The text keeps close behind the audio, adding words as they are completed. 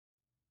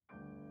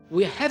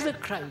we have a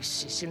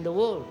crisis in the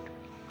world,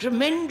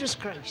 tremendous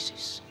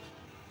crisis,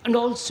 and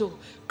also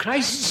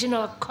crisis in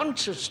our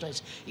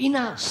consciousness, in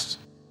us.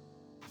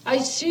 I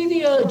see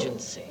the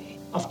urgency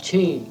of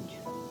change,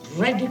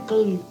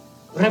 radical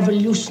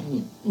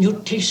revolution,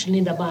 mutation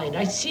in the mind.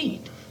 I see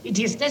it. It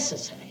is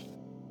necessary.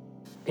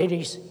 There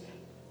is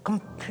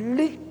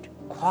complete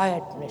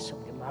quietness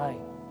of the mind,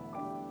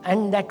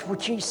 and that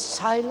which is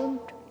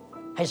silent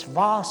has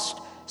vast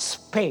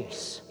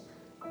space.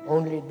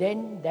 Only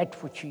then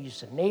that which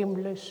is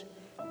nameless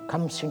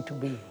comes into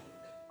being.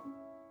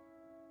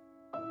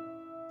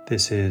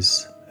 This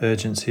is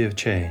Urgency of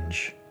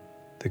Change,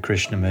 the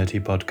Krishnamurti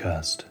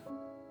podcast.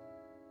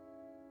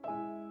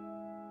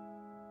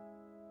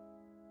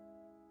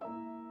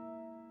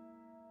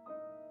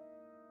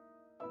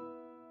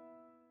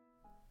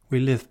 We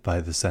live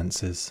by the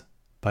senses,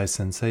 by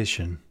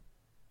sensation,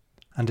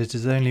 and it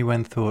is only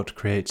when thought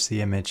creates the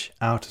image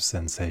out of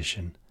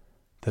sensation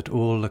that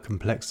all the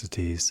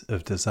complexities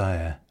of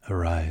desire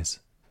arise.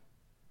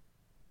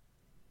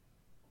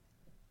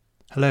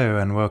 Hello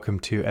and welcome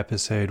to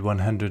episode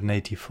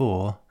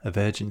 184 of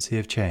Urgency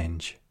of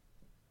Change.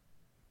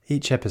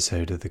 Each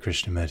episode of the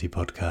Krishnamurti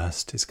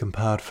podcast is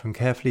compiled from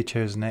carefully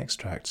chosen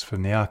extracts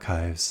from the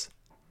archives,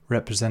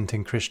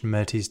 representing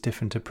Krishnamurti's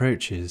different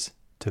approaches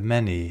to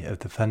many of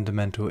the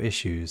fundamental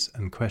issues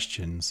and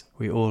questions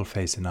we all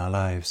face in our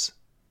lives.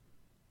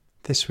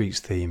 This week's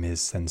theme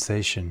is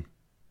sensation.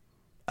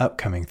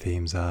 Upcoming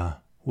themes are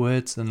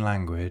words and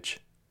language,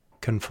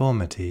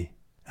 conformity,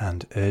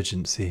 and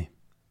urgency.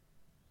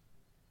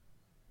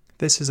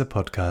 This is a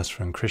podcast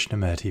from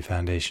Krishnamurti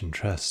Foundation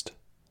Trust.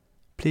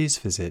 Please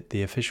visit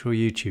the official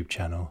YouTube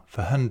channel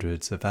for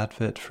hundreds of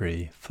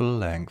advert-free,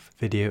 full-length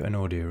video and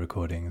audio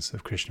recordings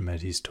of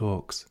Krishnamurti's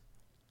talks.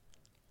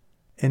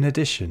 In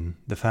addition,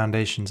 the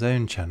Foundation's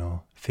own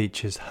channel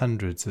features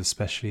hundreds of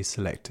specially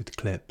selected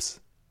clips.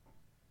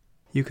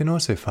 You can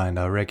also find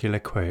our regular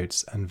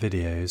quotes and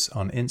videos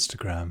on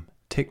Instagram,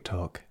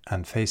 TikTok,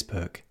 and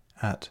Facebook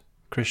at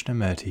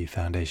Krishnamurti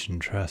Foundation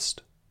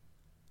Trust.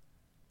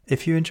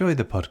 If you enjoy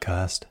the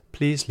podcast,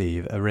 please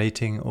leave a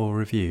rating or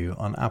review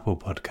on Apple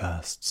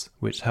Podcasts,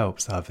 which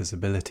helps our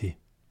visibility.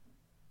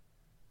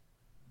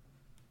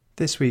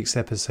 This week's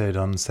episode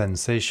on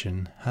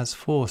sensation has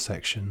 4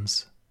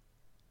 sections.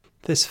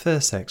 This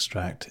first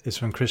extract is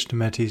from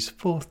Krishnamurti's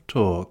 4th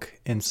talk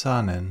in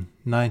Sanan,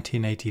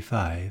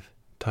 1985,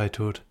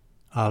 titled,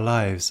 Our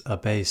Lives Are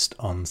Based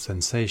on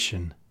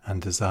Sensation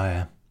and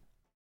Desire.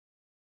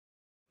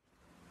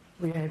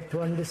 We have to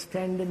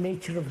understand the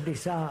nature of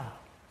desire.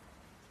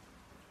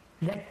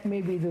 That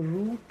may be the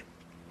root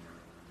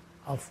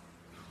of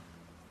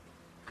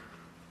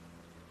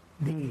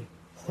the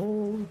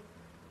whole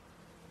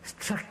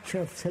structure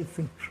of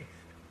self-interest.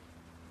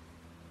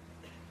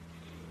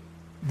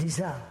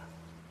 Desire.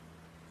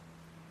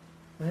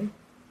 Right?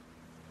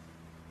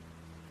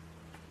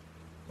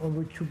 Are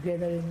we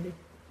together in this?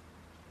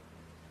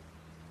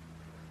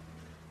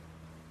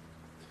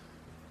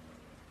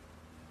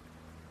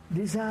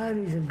 Desire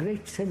is a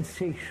great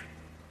sensation.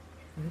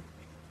 Right?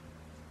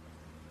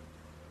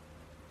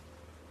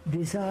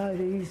 Desire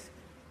is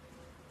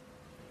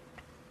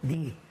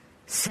the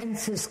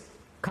senses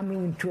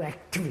coming into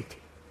activity.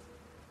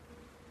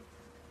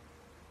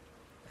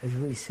 As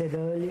we said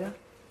earlier,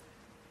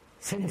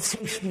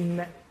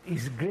 sensation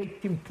is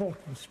great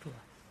importance to us.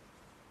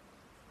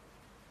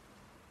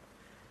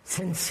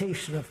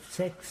 Sensation of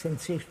sex,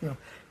 sensation of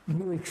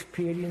new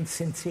experience,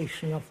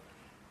 sensation of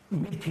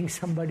meeting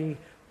somebody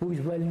who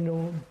is well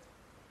known.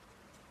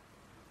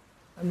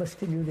 I must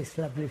tell you this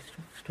lovely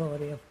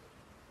story of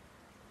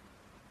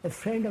a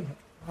friend of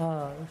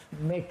ours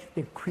met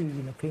the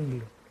Queen of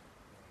England,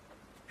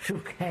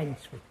 shook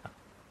hands with her,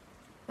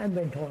 and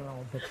went on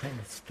all that kind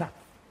of stuff.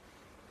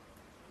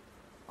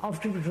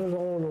 After it was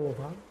all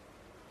over,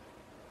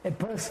 a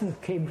person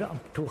came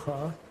up to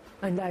her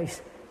and I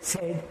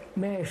said,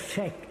 may I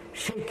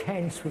shake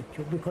hands with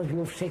you because you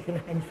have shaken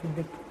hands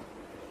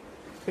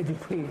with the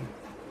Queen.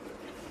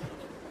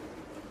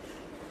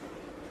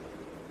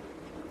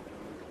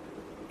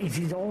 It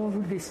is all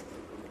this,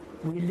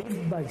 we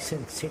live by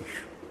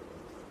sensation.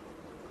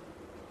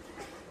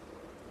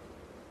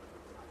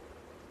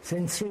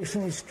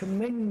 Sensation is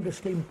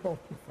tremendously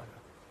important for us.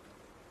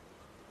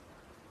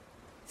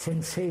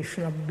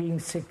 Sensation of being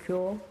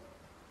secure.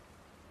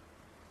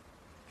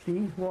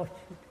 Please watch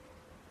it.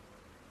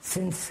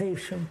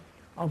 Sensation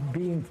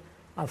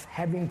of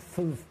having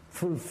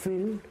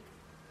fulfilled.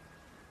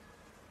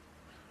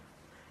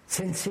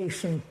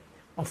 Sensation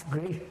of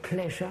great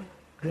pleasure,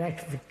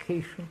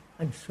 gratification,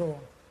 and so on.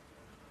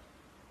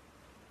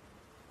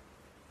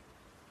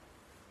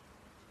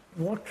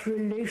 What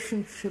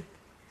relationship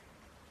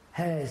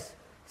has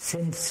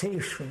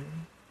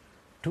sensation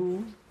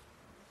to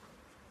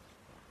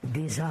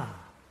desire?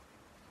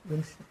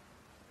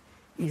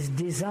 Is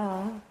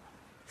desire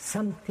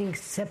something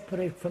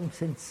separate from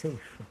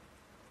sensation?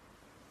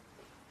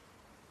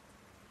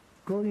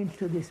 Go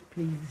into this,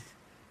 please.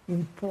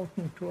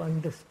 Important to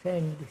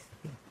understand this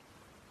thing.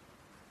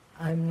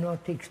 I'm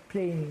not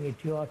explaining it.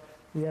 You are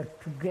we are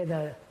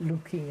together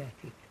looking at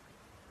it.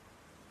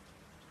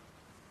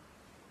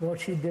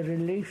 What is the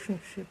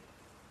relationship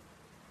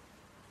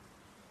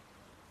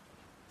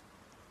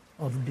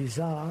of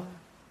desire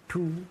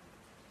to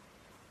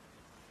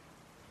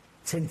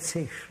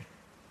sensation?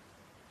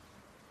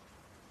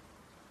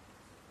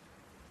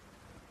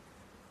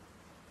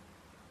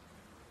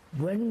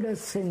 When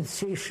does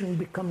sensation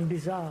become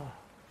desire?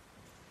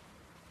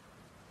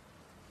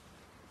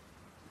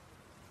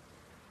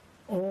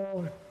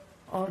 Or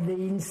are they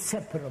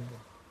inseparable?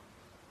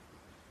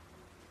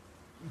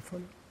 You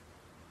follow?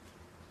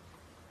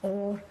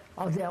 Or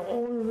are they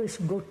always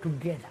go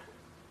together?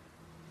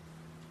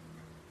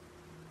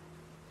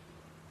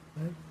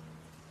 Right?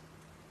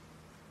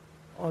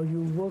 Are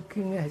you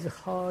working as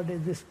hard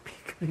as the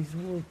speaker is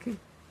working?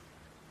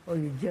 Or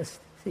you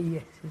just say,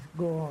 yes,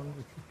 go on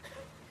with it?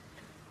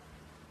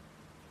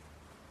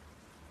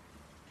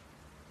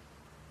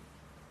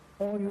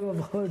 Or you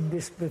have heard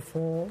this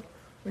before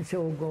and say,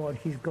 oh God,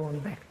 he's gone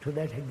back to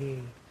that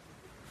again.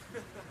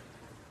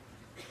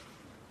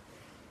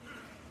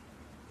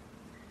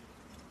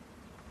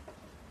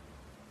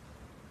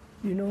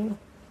 You know,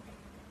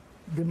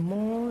 the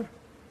more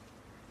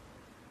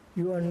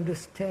you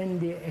understand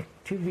the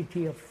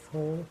activity of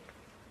thought,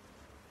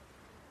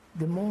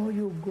 the more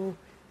you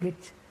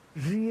get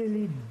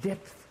really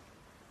depth,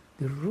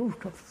 the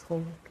root of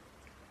thought,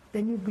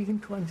 then you begin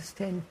to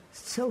understand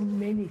so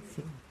many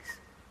things.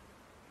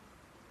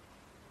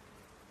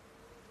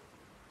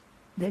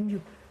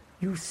 Then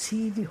you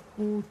see the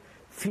whole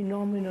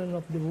phenomenon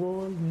of the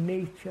world,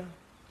 nature,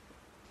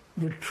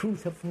 the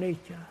truth of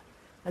nature.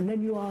 And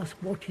then you ask,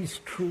 what is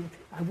truth?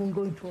 I won't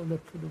go into all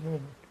that for the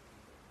moment.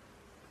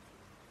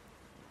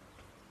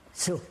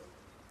 So,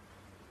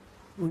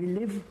 we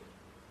live,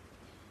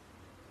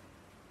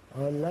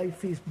 our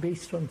life is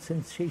based on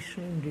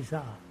sensation and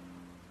desire.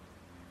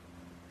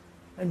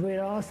 And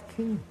we're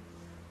asking,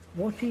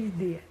 what is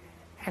the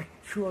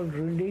actual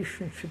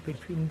relationship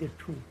between the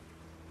two?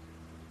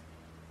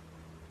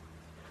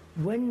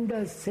 When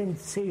does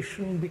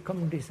sensation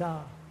become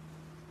desire?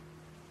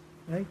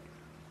 Right?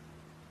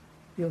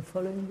 You're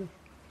following this?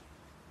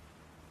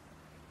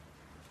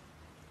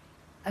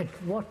 At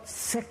what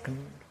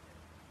second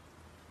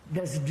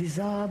does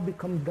desire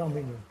become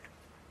dominant?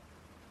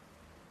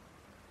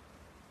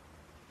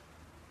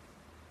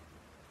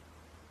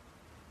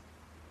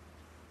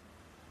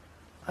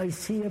 I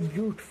see a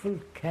beautiful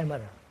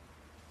camera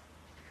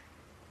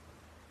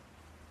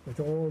with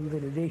all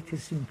the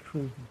latest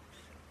improvements.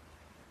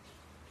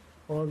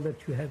 All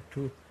that you have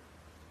to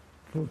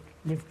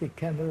lift the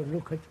camera,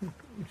 look at it,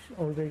 it's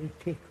already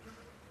taken.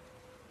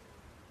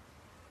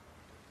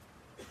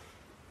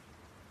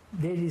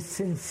 There is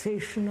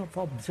sensation of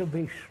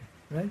observation,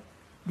 right?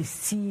 The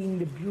seeing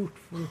the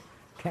beautiful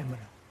camera,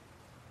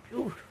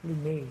 beautifully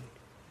made,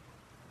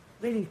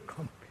 very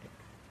complex.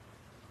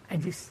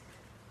 And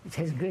it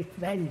has great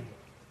value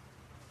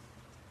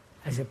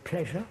as a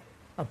pleasure,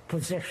 a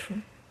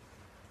possession,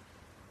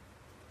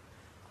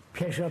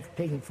 pleasure of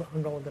taking for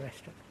and all the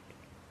rest of it.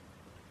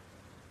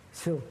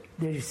 So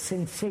there is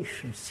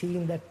sensation,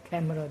 seeing that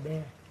camera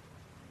there.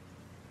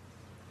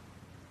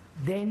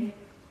 Then,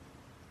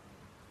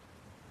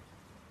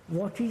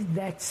 what is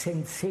that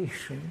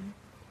sensation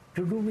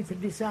to do with the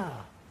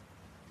desire?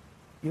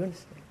 You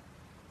understand?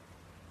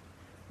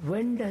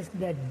 When does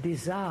that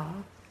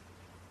desire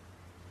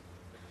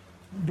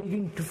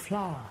begin to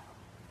flower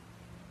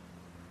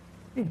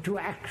into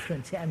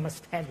action, say, I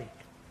must have it?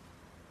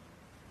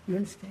 You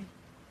understand?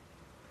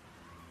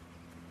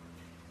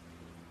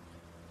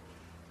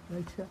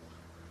 Right, sir?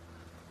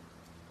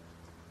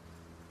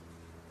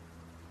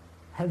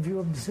 Have you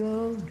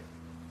observed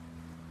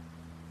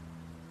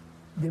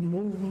the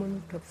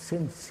movement of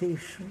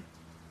sensation?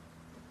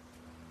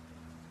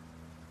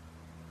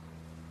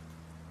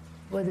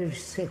 Whether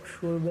it's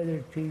sexual, whether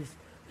it is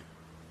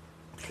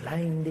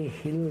climbing the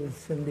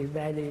hills and the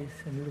valleys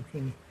and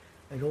looking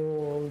at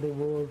all the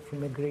world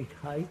from a great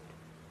height.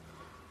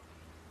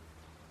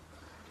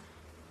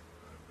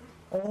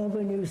 Or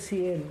when you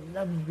see a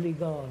lovely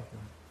garden,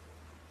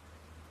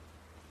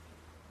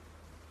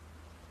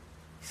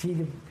 see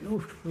the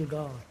beautiful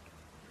garden.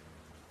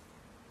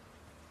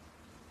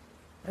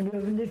 And you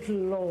have a little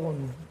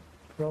lawn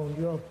around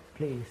your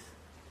place.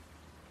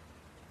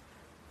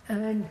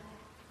 And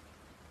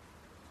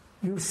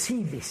you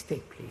see this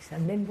take place.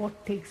 And then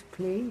what takes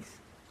place?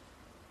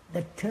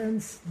 That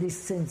turns this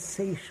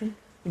sensation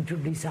into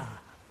desire.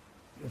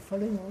 You're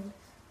following all this?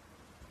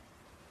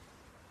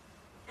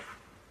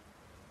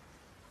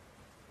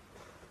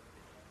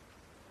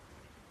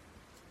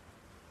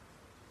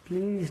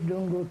 Please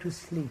don't go to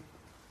sleep.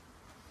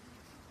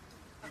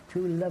 It's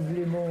too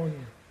lovely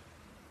morning.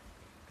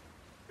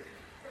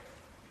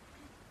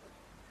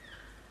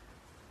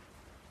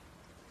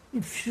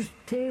 If you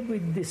stay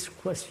with this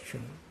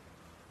question,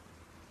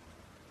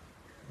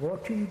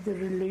 what is the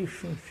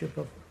relationship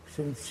of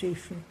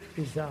sensation,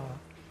 desire?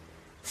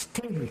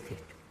 Stay with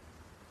it.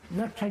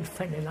 Not try to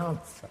find an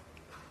answer.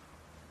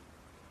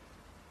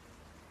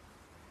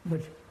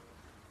 But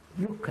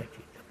look at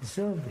it,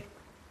 observe it.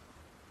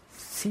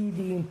 see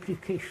the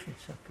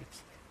implications of it,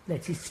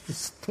 that is to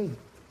stay.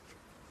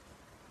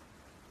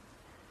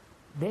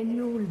 Then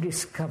you will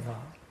discover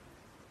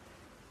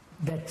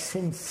that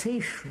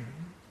sensation,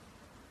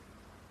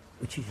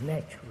 which is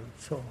natural and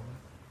so on,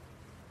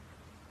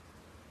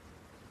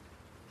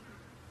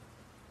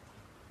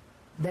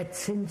 that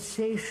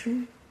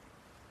sensation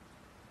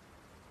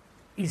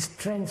is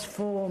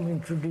transformed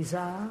into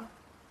desire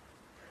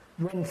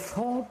when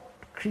thought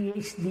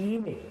creates the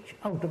image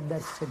out of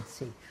that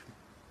sensation.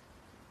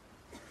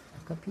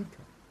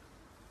 Capito?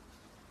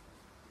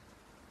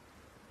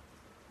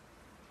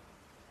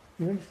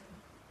 You understand?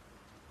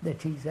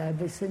 That is, I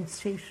have a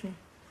sensation.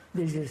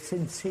 There's a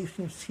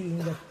sensation of seeing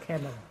that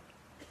camera.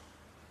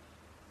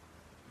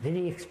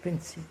 Very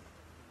expensive,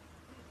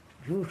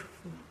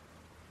 beautiful,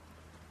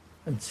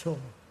 and so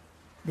on.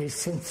 There's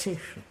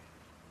sensation.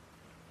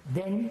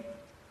 Then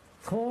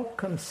thought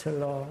comes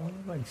along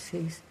and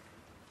says,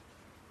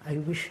 I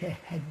wish I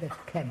had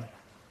that camera.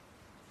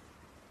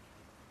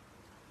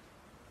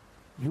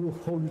 You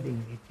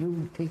holding it,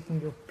 you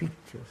taking your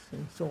pictures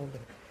and so on.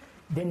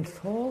 Then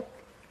thought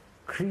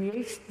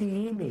creates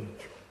the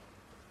image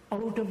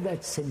out of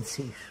that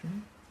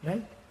sensation,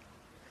 right?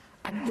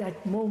 At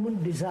that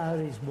moment,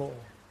 desire is born.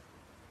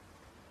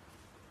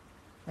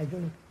 I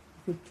don't know,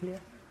 is it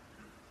clear?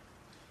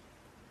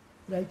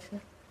 Right,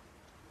 sir?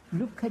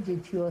 Look at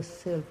it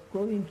yourself.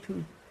 Go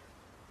into,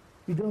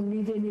 you don't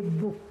need any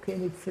book,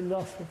 any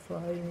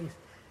philosopher,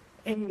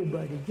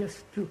 anybody,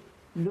 just to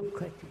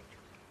look at it.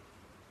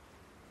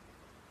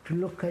 To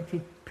look at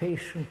it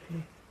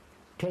patiently,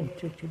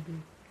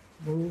 tentatively,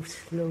 move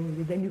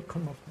slowly, then you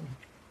come upon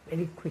it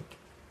very quickly.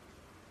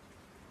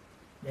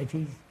 That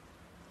is,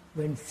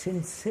 when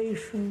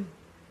sensation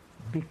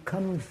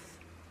becomes,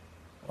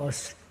 or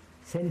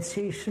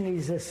sensation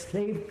is a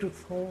slave to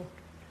thought,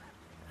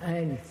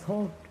 and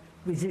thought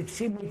with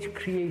its image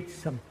creates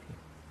something.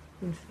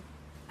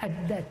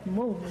 At that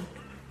moment,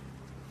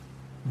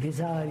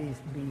 desire is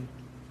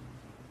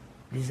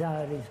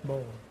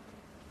born.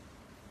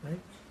 Right?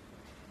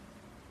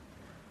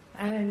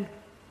 And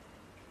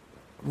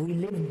we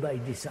live by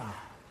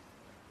desire.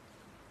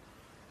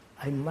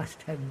 I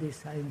must have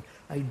this,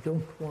 I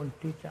don't want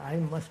it, I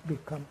must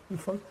become. You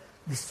follow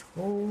this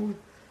whole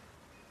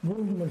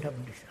movement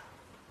of desire.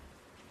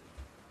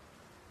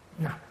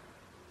 Now,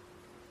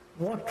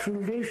 what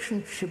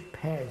relationship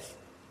has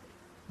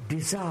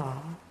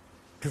desire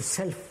to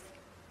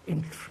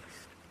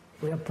self-interest?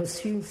 We are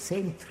pursuing the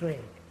same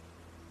thread.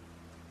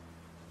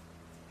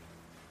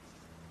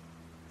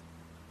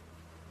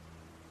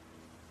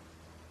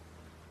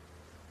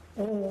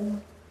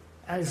 Or,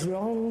 as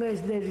long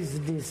as there is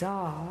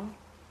desire,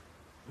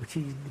 which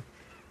is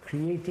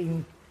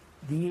creating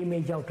the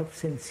image out of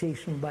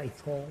sensation by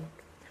thought,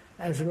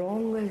 as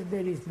long as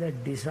there is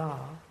that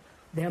desire,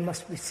 there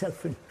must be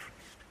self-interest.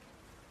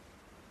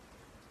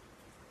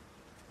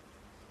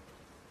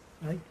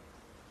 Right?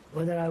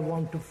 Whether I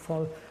want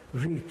to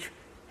reach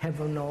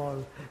heaven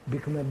or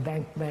become a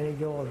bank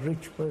manager or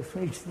rich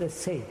person, it's the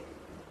same.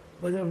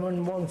 Whether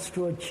one wants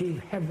to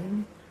achieve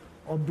heaven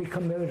or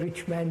become a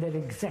rich man, they're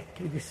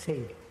exactly the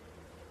same.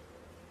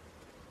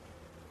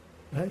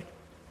 Right?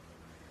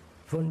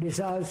 If one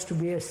desires to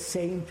be a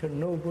saint, a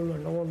noble,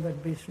 and all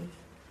that business,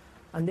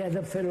 and the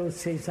other fellow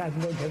says, I'm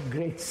going to have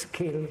great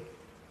skill,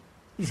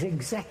 it's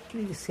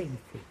exactly the same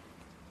thing.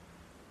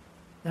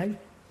 Right?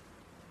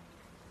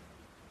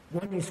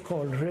 One is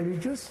called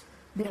religious,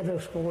 the other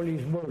is called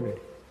worldly.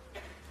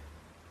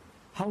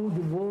 How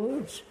the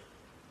words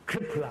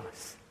cripple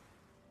us.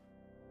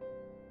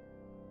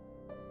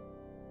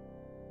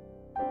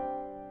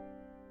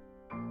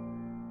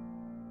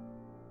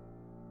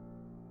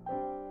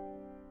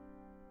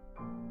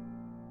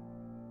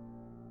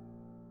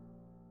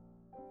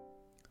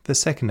 The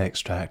second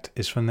extract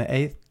is from the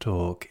 8th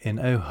talk in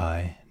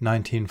Ojai,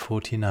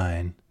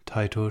 1949,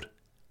 titled,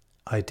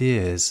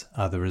 Ideas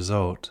are the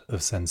result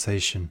of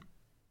sensation.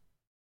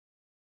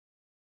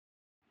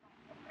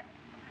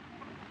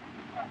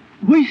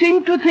 We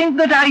seem to think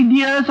that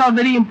ideas are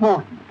very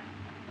important.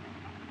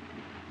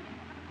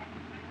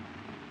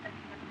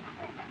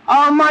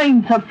 Our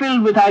minds are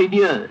filled with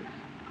ideas.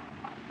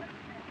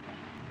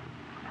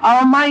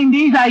 Our mind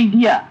is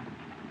idea.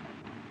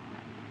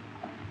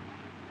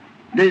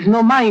 There is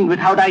no mind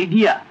without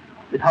idea,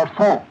 without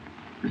thought,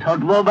 without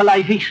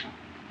verbalization.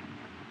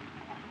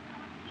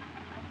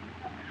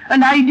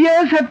 And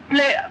ideas have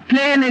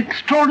play an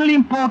extraordinarily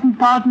important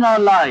part in our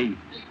lives.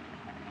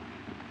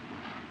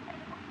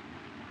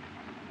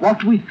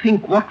 What we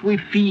think, what we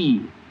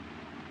feel,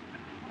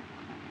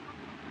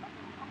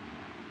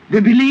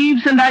 the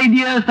beliefs and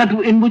ideas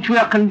in which we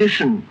are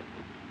conditioned.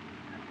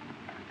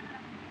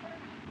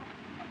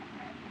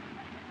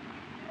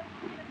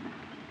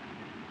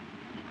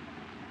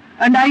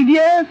 And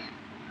ideas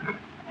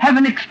have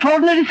an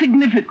extraordinary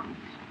significance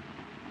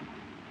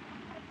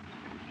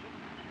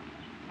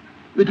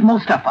with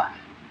most of us.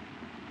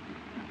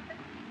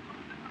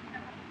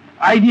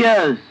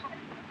 Ideas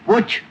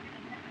which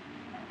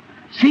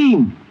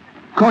seem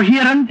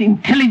coherent,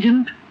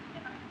 intelligent,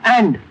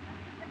 and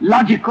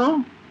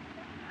logical,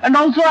 and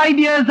also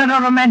ideas that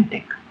are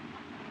romantic,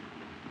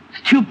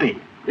 stupid,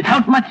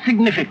 without much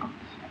significance.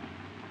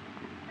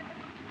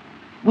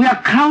 We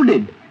are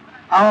crowded.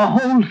 Our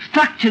whole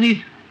structure is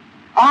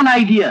on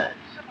ideas.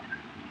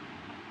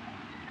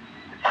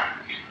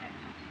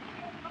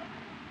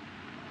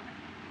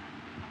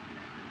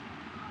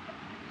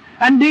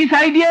 And these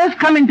ideas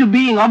come into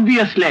being,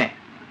 obviously,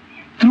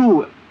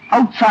 through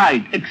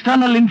outside,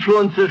 external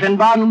influences,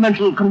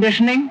 environmental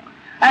conditioning,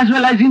 as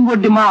well as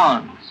inward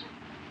demands.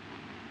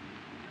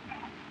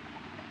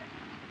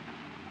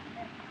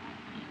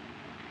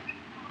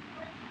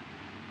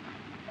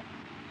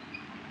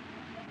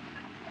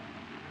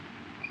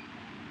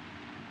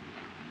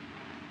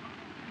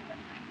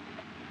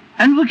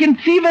 And we can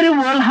see very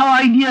well how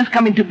ideas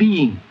come into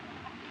being.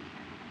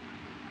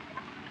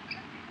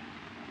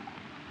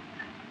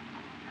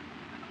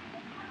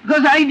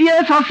 Because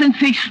ideas are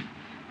sensations.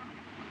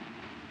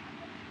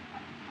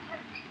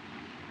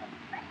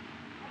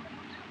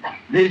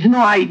 There is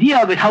no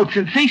idea without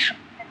sensation.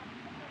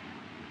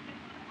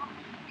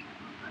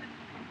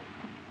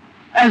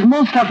 As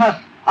most of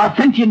us are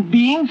sentient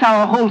beings,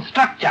 our whole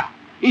structure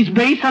is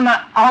based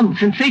on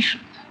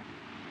sensations.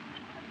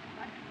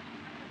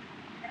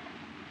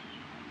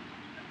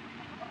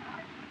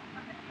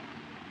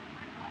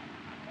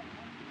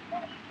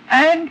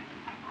 And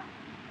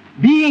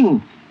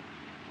being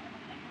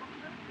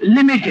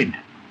limited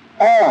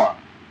or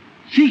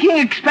seeking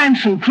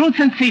expansion through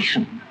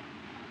sensation,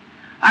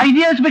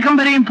 ideas become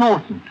very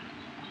important.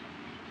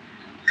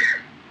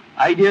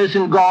 Ideas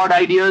in God,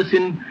 ideas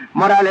in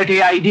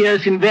morality,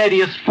 ideas in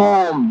various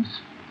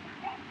forms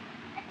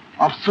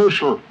of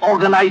social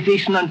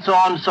organization and so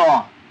on and so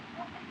on.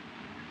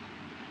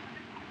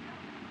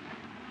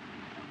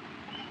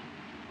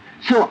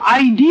 So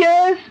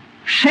ideas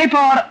shape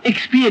our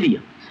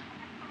experience.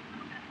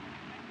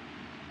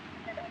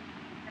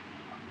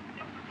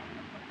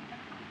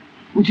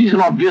 Which is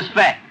an obvious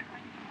fact.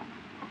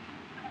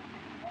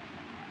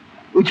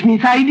 Which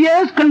means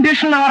ideas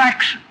condition our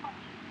action.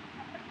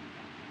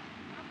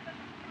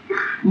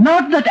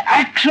 Not that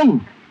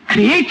action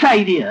creates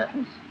ideas,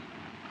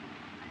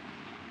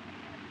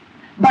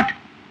 but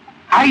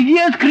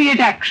ideas create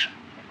action.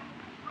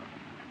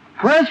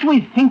 First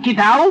we think it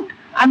out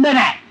and then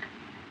act.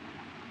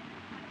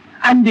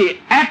 And the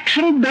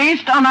action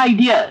based on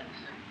ideas.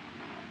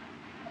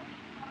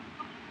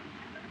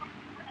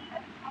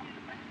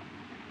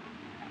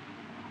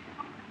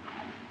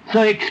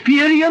 So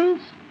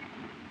experience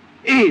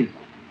is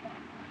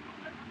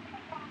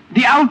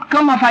the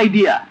outcome of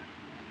idea.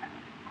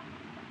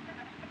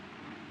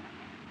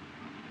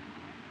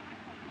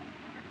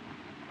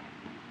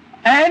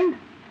 And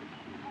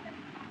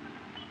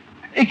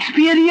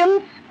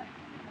experience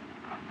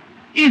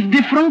is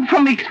different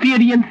from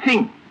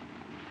experiencing.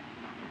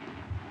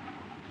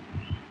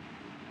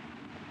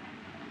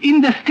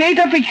 In the state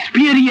of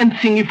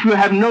experiencing, if you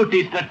have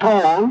noticed at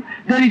all,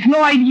 there is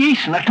no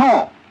ideation at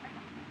all.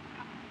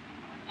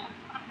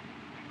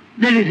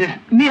 There is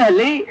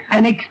merely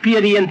an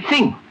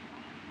experiencing,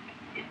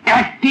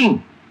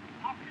 acting.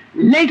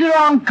 Later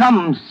on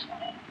comes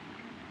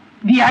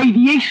the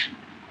ideation,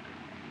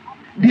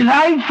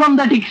 derived from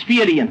that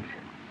experience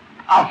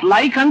of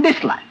like and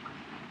dislike,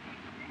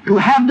 to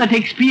have that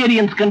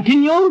experience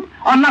continued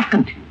or not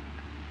continued.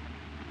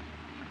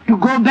 To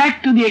go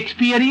back to the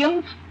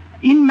experience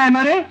in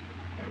memory,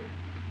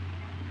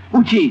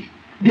 which is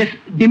this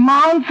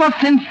demand for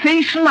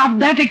sensation of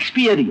that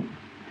experience,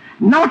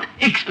 not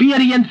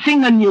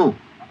experiencing anew.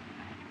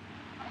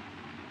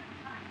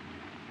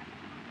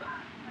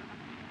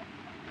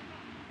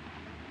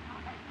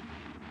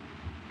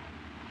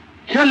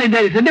 Surely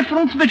there is a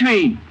difference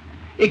between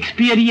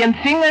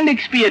experiencing and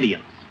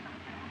experience,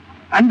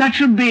 and that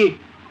should be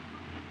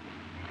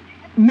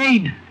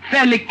made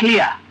fairly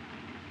clear.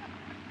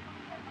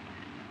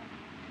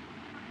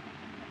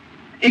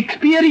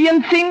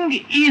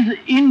 Experiencing is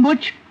in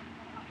which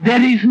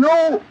there is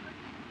no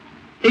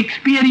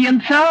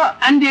experiencer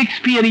and the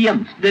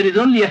experience. There is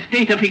only a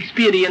state of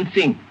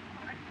experiencing.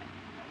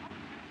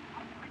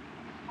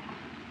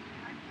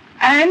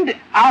 And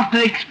after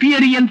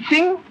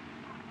experiencing,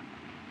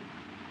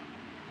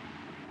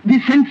 the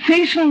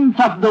sensations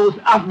of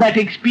that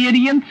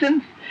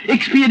experiencing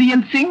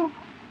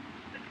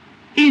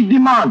is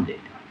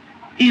demanded,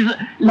 is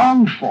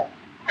longed for.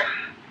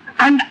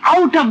 And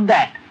out of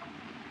that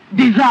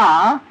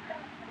desire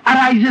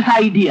arises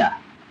idea.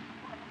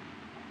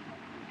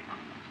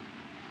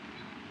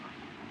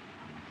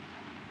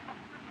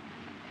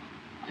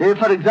 Say,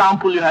 for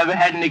example, you have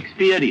had an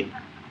experience,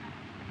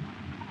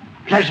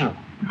 pleasure,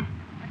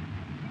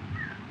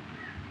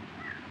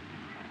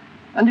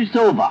 and it's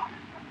over,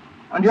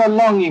 and you are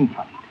longing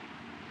for it,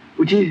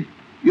 which is,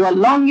 you are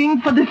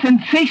longing for the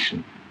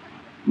sensation,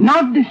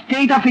 not the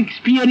state of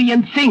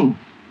experiencing.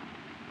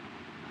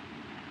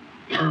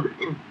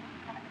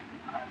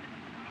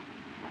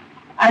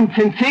 And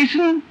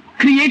sensation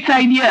creates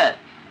ideas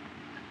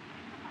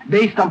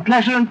based on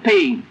pleasure and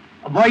pain,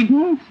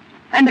 avoidance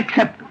and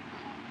acceptance,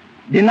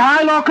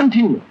 denial or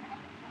continuance.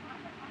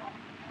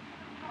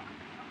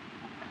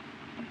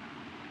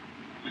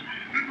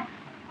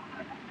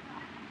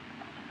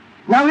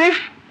 Now if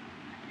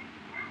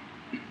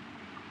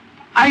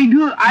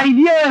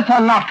ideas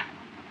are not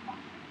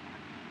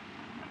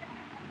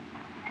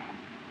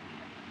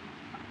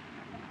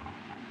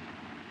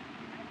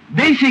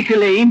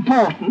basically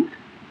important,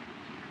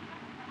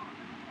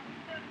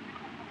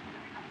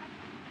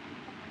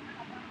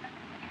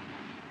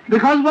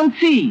 because one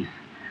sees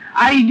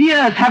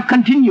ideas have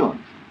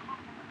continuance.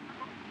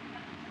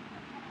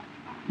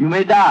 You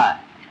may die,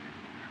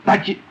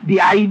 but the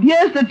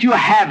ideas that you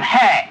have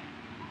had,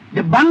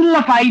 the bundle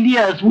of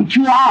ideas which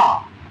you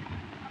are,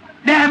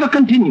 they have a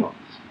continuance.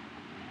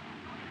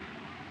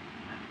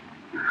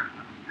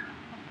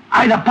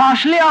 Either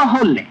partially or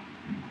wholly,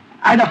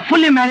 either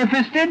fully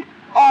manifested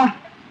or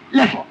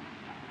lesser.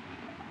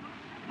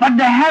 But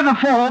they have a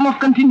form of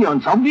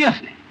continuance,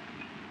 obviously.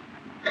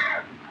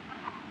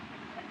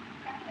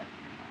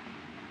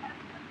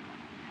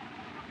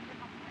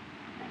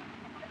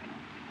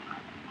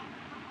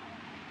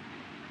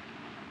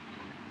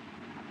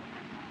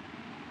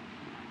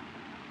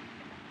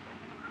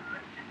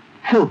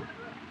 So,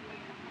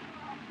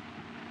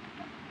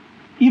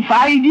 if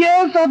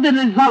ideas are the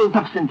result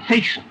of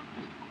sensations,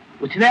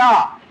 which they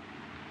are,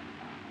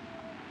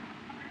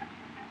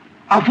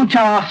 of which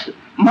our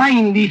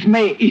mind is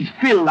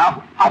filled,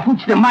 of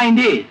which the mind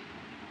is,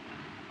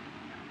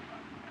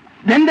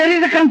 then there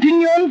is a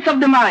continuance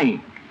of the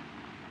mind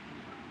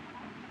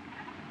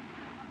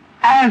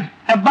as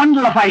a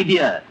bundle of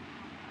ideas.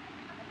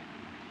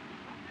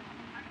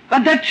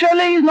 But that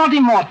surely is not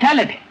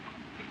immortality.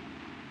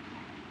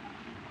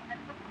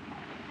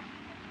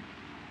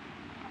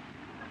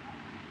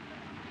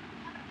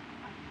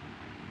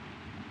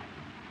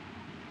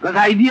 Because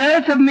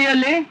ideas are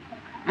merely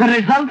the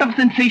result of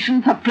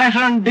sensations of pleasure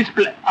and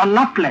displeasure, or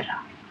not pleasure.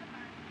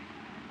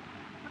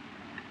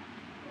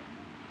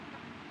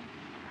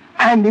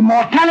 And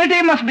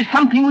immortality must be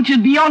something which is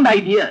beyond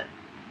ideas,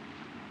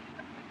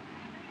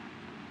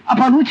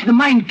 upon which the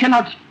mind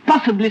cannot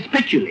possibly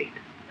speculate.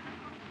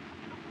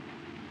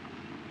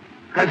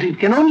 Because it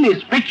can only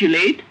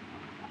speculate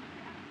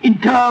in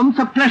terms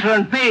of pleasure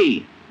and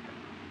pain,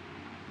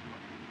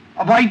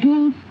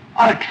 avoidance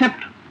or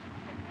acceptance.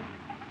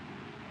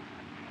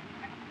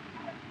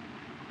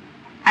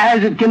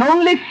 As it can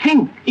only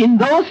think in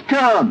those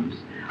terms,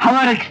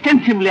 however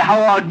extensively,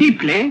 however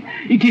deeply,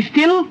 it is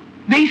still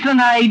based on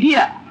an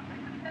idea.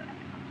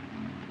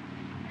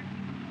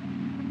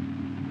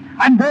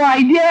 And the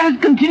idea has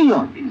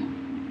continuance.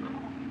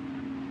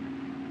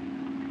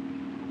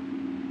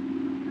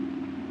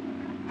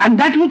 And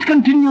that which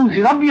continues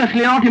is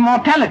obviously not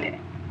immortality.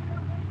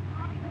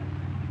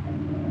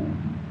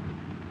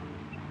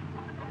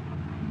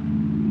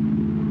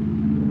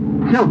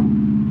 So,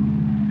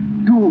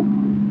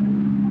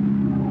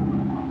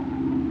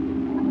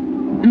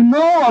 to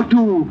know or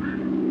to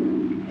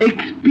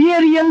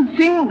experience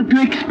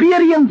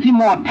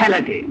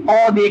immortality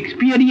or the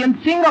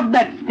experiencing of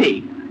that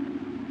state,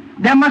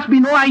 there must be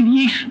no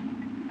ideation.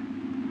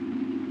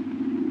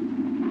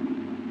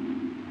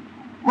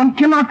 One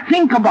cannot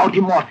think about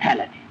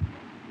immortality.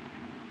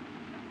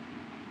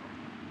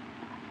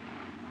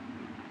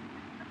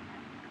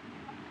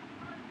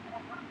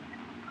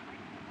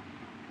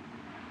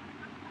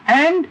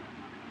 And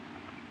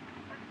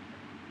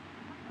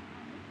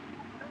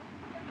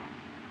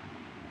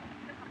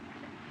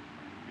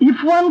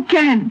if one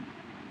can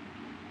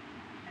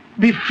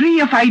be free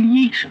of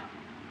ideation,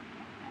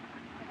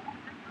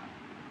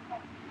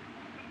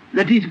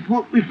 that is,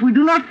 if we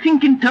do not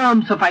think in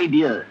terms of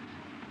ideas,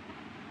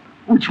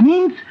 which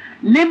means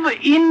live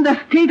in the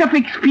state of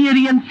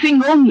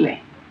experiencing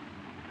only,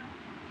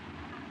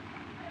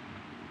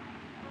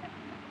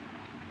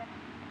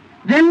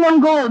 then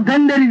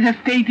there is a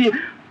state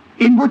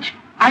in which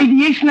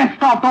ideation has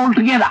stopped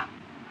altogether.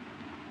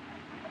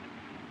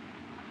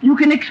 You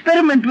can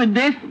experiment with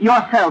this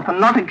yourself and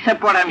not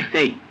accept what I'm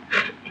saying,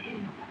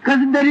 because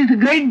there is a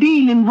great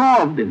deal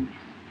involved in this,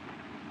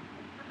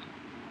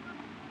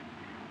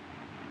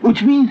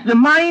 which means the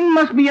mind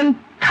must be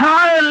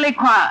entirely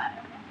quiet.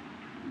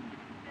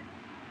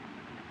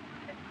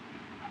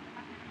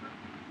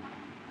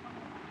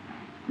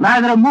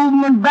 Neither a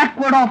movement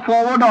backward or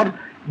forward or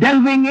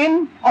delving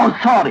in or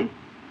soaring.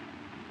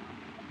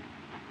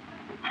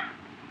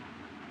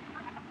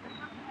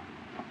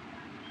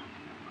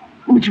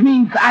 Which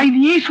means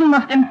ideation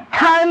must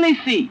entirely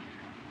cease.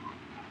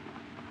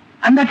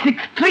 And that's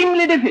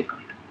extremely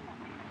difficult.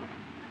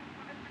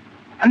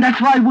 And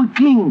that's why we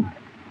cling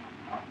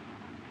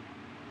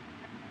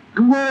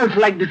to words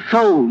like the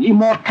soul,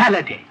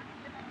 immortality,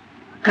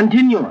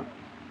 continuum,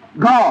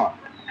 God.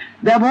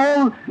 They have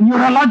all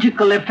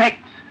neurological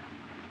effects,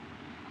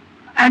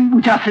 and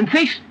which are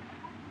sensations.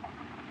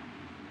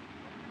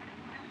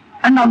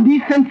 And on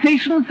these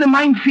sensations the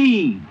mind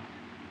feeds.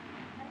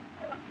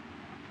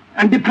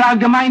 And deprive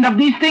the mind of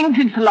these things,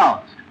 it's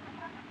lost.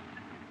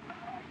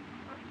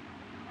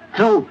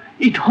 So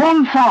it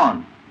holds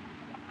on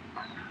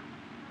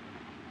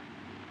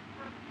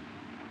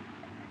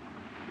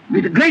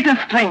with greater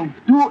strength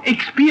to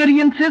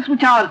experiences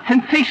which are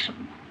sensations,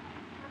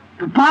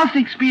 to past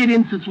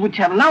experiences which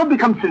have now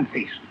become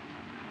sensations.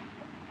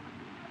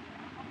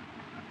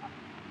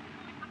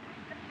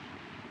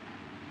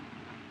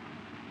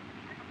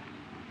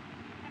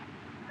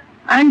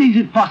 And is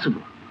it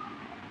possible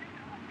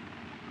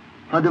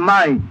for the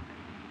mind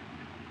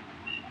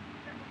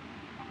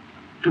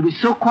to be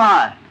so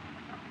quiet,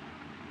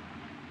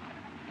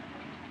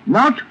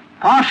 not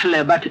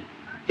partially but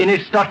in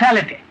its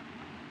totality,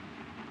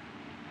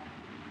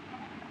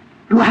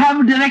 to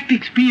have direct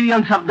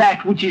experience of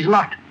that which is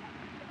not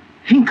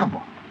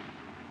thinkable,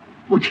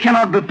 which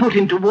cannot be put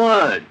into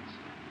words?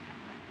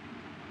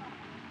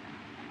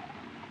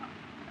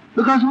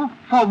 Because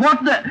for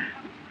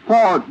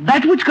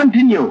that which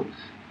continues,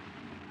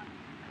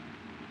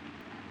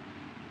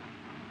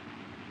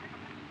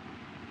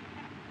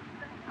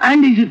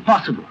 and is it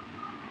possible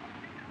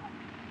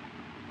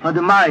for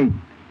the mind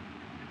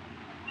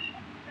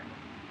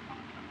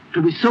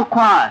to be so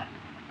quiet,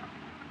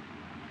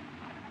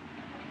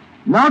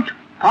 not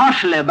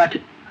partially but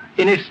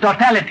in its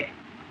totality,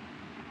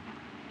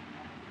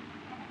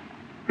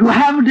 to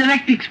have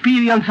direct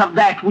experience of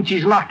that which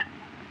is not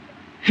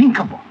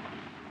thinkable,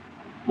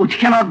 which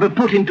cannot be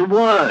put into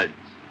words?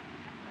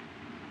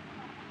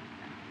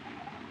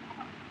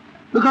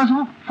 Because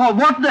for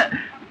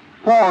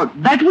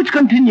that which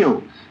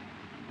continues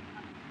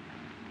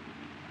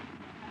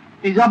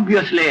is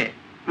obviously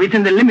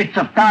within the limits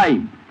of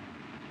time.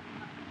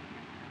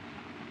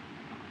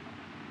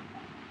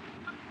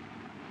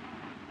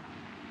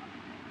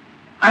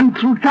 And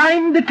through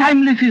time, the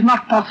timeless is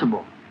not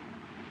possible.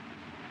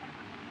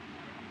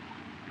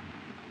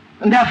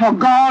 And therefore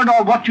God,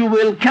 or what you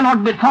will,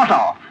 cannot be thought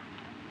of.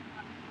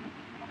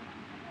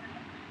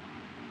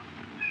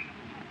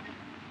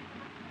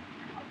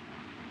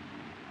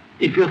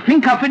 If you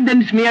think of it,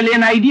 then it's merely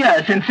an idea,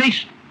 a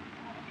sensation.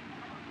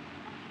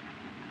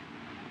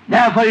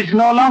 Therefore it's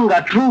no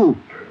longer true.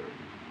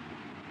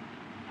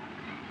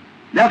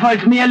 Therefore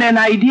it's merely an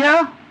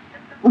idea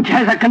which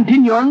has a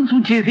continuance,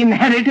 which is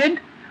inherited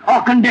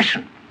or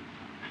conditioned.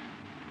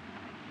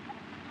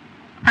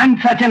 And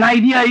such an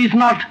idea is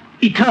not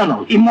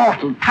eternal,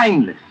 immortal,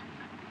 timeless.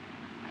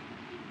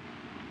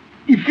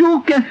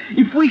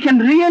 If we can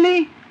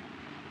really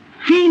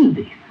feel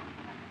this,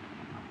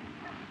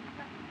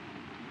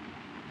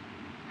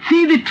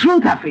 see the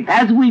truth of it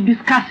as we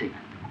discuss it,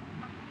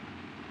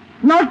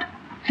 not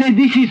say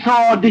this is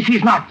so or this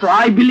is not so,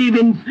 I believe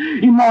in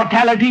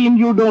immortality and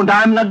you don't,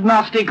 I'm an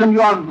agnostic and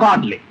you are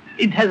godly.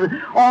 It has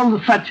all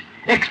such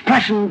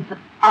expressions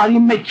are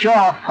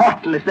immature,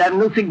 thoughtless, they have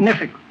no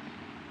significance.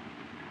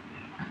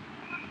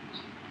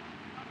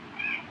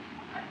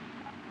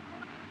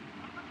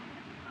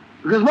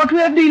 Because what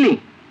we are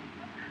dealing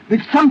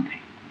with something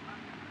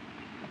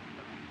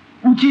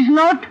which is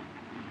not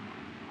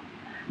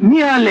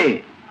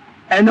merely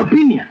an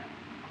opinion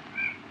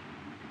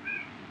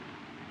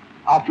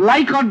of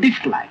like or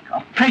dislike,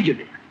 of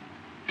prejudice.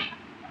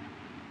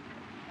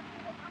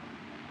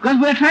 Because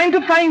we are trying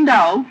to find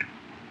out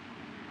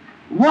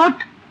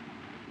what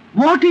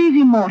is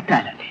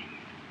immortality.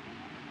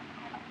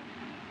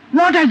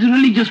 Not as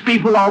religious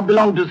people or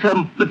belong to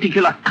some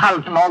particular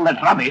cult and all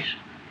that rubbish,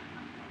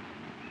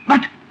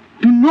 but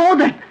to know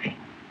that thing,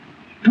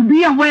 to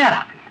be aware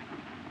of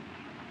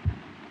it.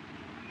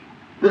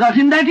 Because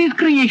in that is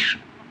creation.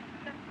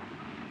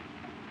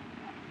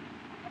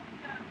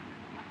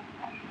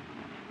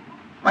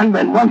 And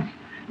when once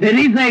there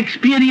is the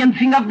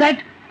experiencing of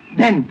that,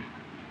 then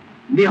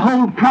the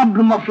whole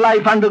problem of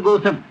life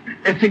undergoes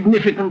a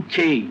significant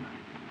change.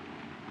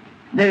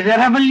 There is a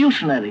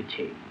revolutionary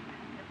change.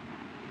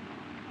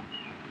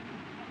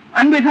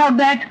 And without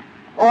that,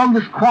 all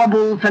the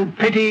squabbles and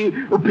petty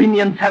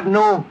opinions have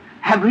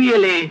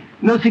really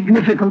no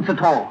significance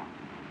at all.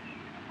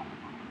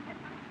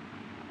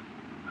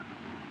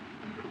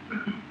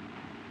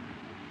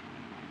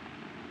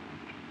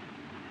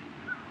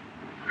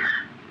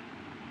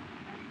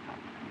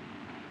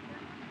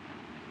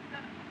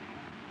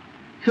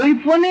 So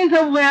if one is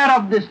aware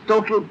of this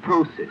total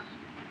process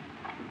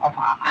of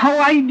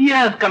how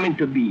ideas come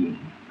into being,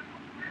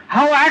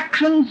 how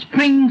action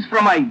springs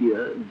from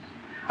ideas,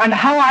 and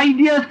how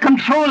ideas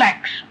control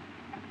action,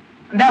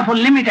 and therefore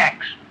limit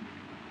action,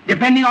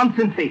 depending on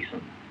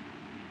sensation.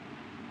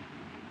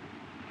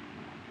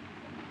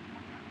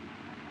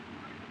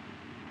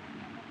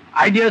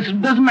 Ideas, it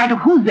doesn't matter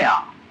who they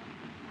are,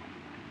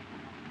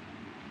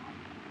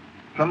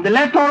 from the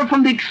left or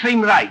from the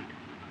extreme right.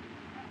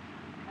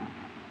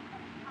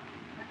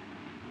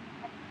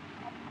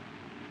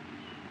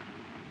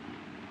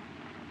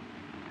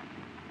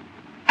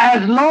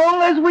 As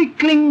long as we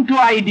cling to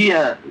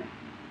ideas,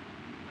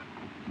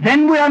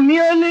 then we are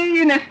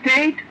merely in a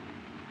state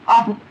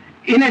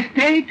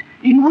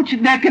in which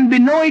there can be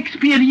no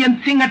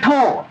experiencing at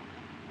all.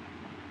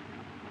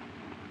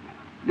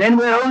 Then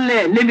we are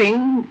only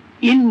living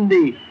in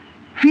the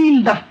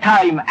field of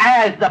time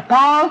as the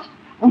past,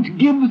 which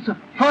gives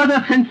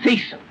further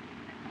sensation,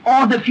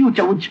 or the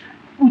future, which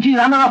is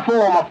another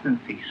form of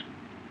sensation.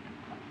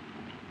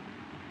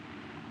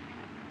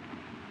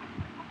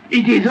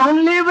 It is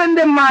only when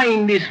the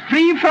mind is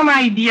free from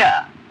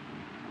idea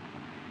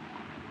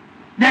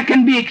there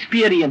can be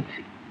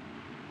experiencing.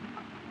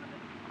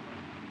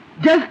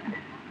 Just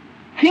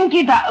think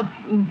it out.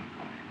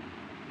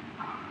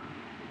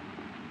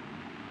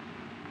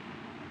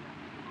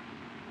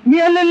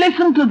 Merely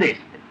listen to this.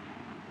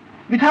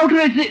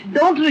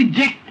 Don't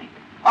reject it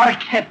or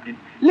accept it.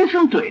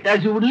 Listen to it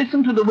as you would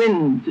listen to the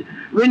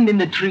wind in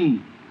the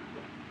tree.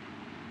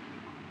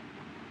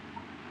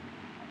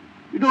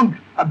 You don't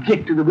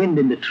object to the wind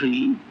in the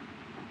tree.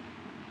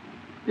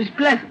 It's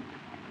pleasant.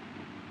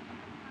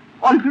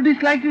 Or if you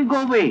dislike it,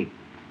 go away.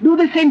 Do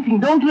the same thing.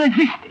 Don't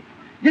resist it.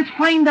 Just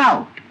find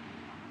out.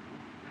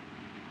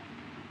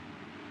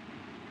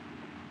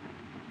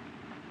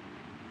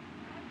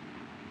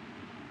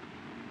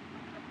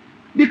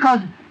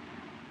 Because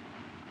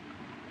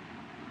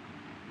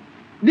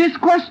this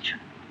question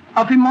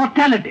of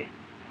immortality,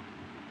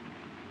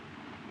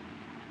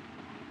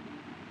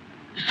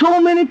 so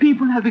many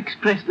people have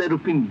expressed their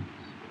opinions.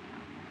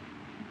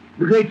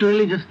 The great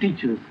religious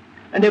teachers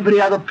and every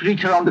other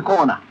preacher on the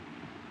corner.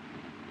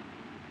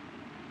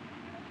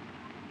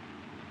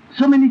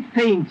 So many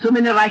saints, so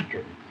many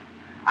writers,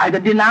 either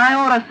deny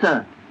or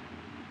assert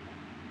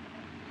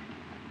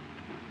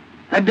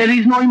that there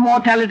is no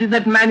immortality,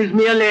 that man is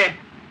merely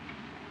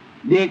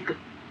the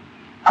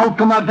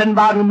outcome of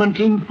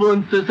environmental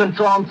influences and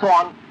so on, so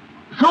on.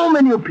 So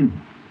many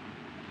opinions.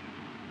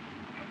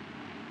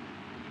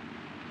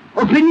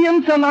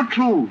 Opinions are not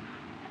truth.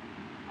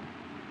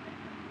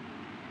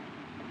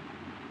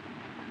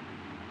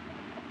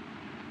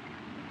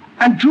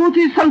 And truth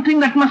is something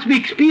that must be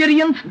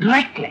experienced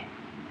directly,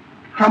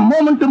 from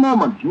moment to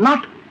moment,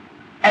 not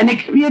an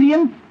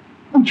experience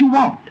which you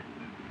want,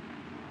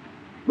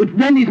 which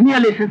then is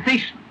merely a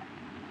sensation.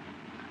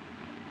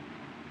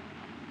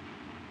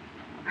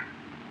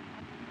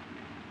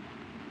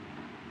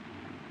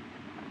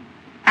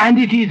 And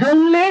it is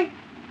only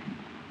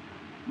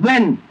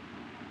when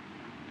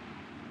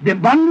the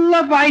bundle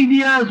of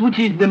ideas which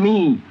is the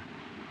me,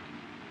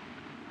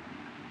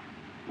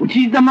 which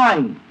is the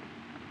mind,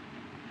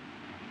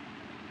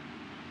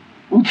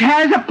 which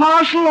has a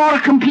partial or a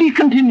complete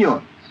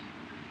continuance,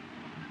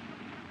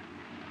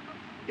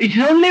 it's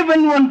only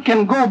when one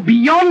can go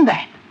beyond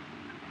that.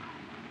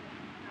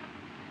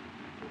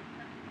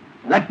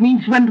 That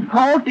means when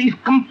thought is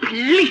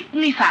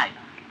completely silent.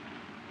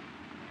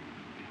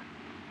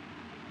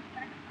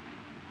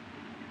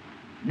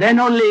 Then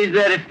only is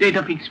there a state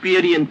of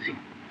experiencing.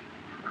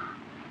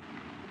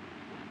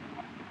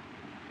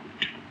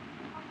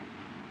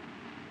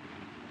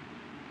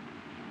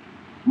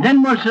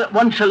 Then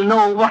one shall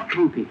know what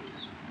truth is.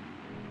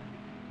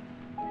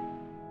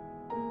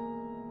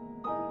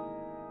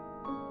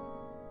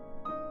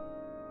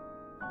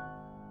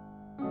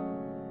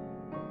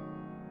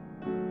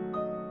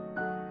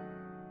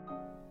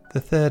 The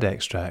third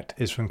extract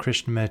is from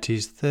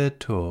Krishnamurti's third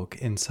talk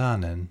in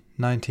Sarnan,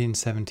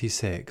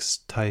 1976,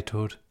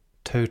 titled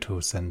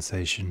Total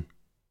Sensation.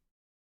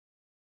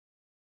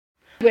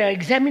 We are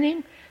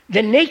examining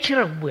the nature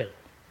of will,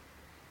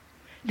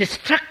 the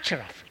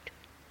structure of it,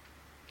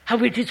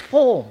 how it is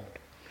formed,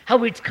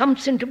 how it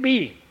comes into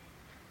being.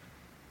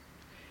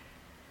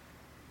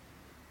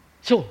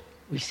 So,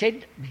 we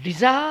said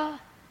desire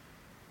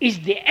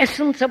is the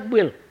essence of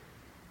will.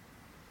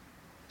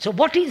 So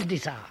what is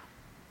desire?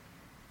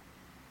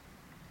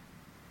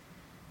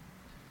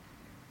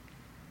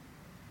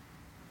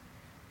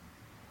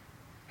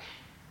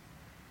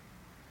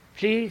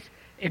 Please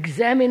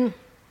examine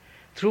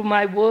through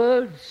my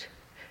words,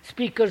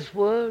 speaker's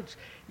words,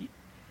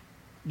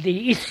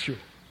 the issue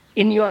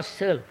in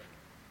yourself.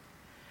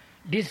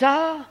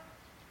 Desire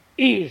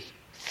is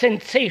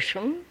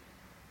sensation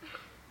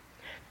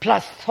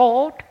plus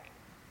thought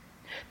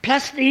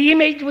plus the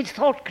image which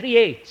thought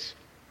creates.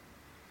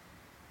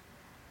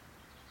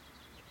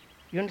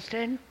 You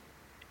understand?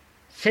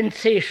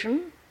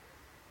 Sensation,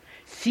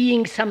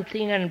 seeing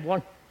something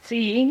and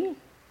seeing,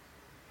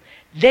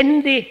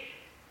 then the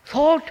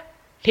thought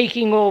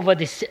taking over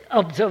this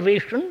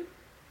observation,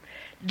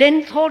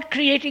 then thought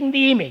creating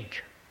the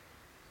image.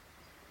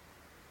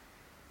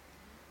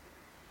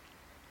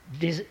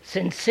 This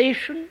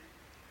sensation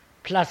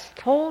plus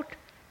thought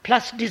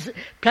plus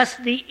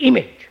the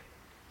image.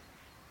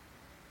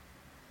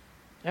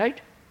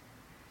 Right?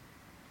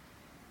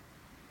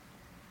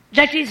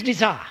 That is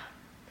desire.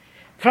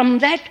 From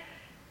that,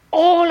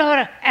 all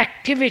our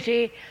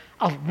activity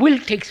of will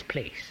takes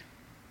place.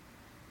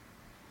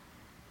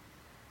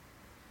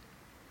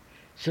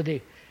 So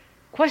the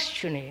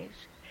question is,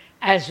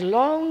 as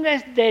long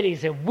as there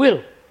is a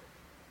will,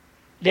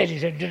 there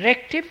is a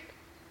directive,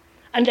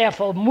 and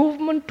therefore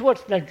movement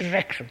towards that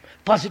direction,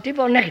 positive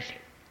or negative.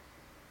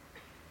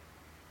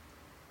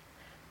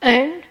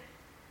 And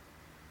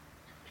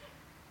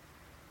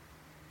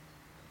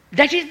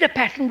that is the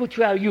pattern which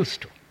we are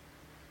used to.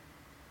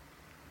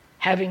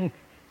 Having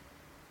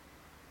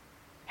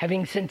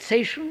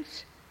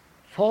sensations,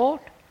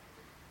 thought,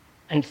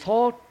 and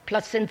thought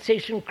plus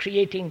sensation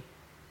creating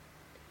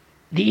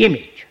the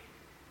image.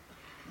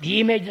 the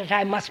image that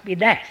I must be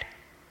that,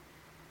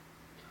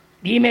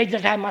 the image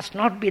that I must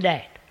not be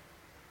that.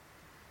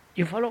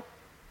 You follow?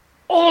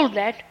 All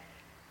that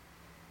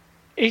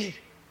is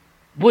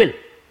will.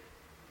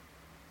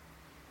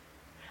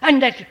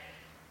 And that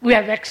we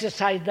have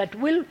exercised that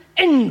will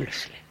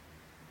endlessly.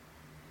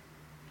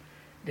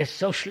 The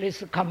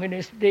socialists, the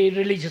communists, the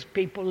religious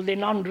people, the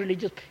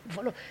non-religious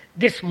people,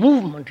 this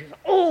movement is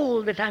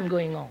all the time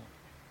going on.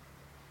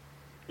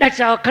 That's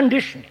our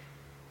conditioning.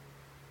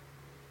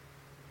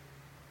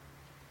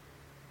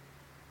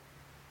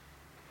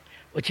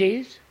 Which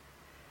is,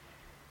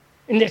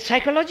 in the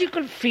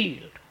psychological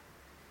field,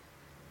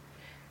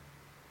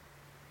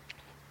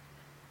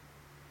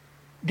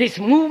 this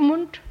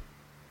movement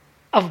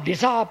of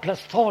desire plus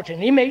thought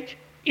and image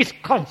is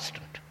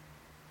constant.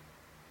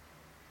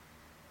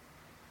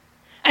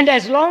 And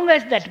as long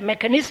as that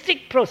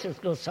mechanistic process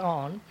goes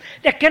on,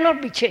 there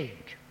cannot be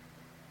change.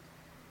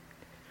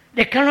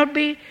 There cannot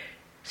be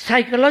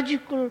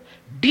psychological,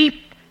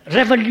 deep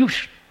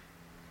revolution.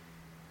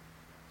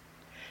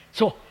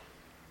 So,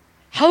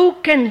 how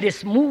can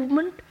this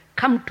movement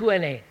come to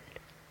an end?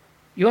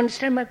 You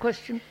understand my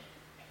question?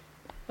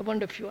 I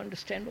wonder if you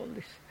understand all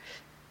this.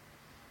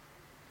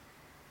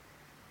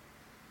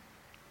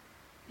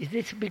 Is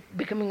this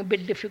becoming a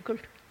bit difficult?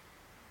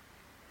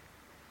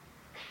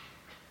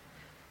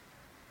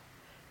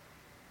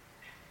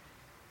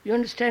 You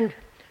understand?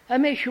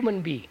 I'm a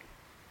human being.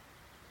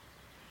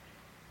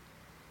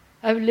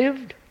 I've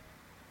lived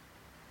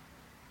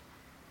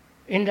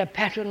in the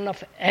pattern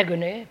of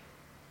agony,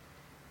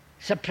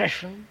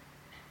 suppression,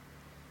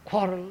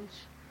 quarrels,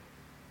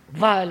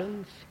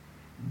 violence,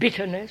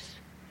 bitterness,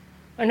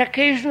 an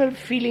occasional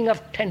feeling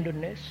of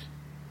tenderness,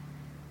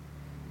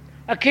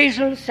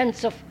 occasional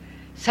sense of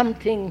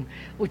something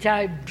which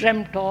I've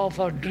dreamt of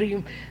or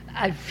dreamed,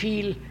 I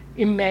feel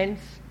immense,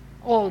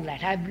 all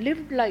that. I've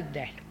lived like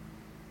that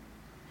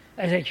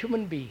as a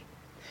human being.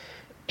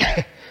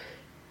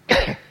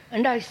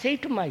 And I say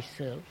to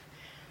myself,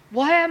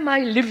 why am I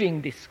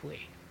living this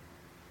way?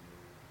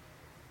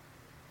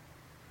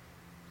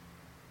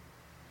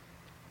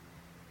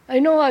 I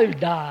know I'll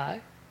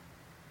die,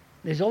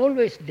 there's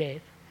always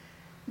death,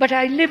 but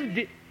I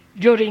lived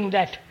during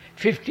that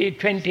 50,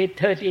 20,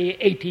 30,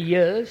 80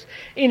 years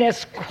in a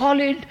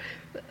squalid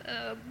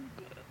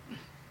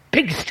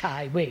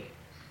pigsty way.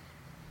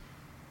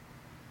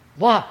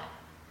 Why?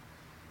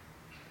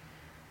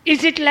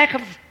 Is it lack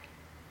of...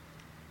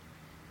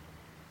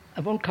 I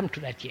won't come to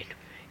that yet.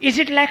 Is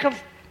it lack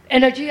of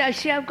energy? I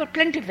say I've got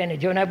plenty of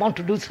energy when I want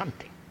to do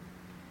something.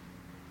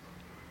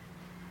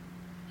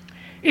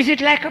 Is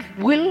it lack of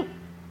will?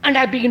 And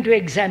I begin to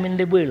examine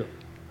the will,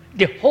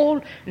 the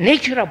whole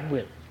nature of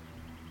will.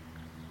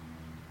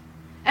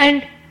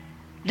 And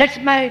that's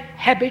my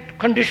habit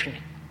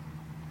conditioning.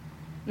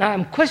 Now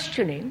I'm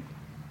questioning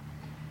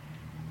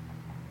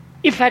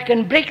if I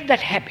can break that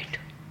habit,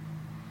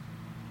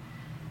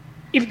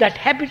 if that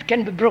habit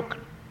can be broken.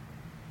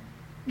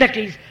 That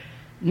is,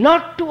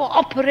 not to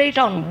operate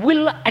on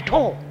will at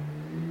all.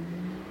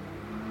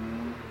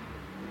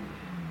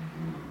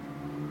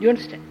 You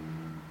understand?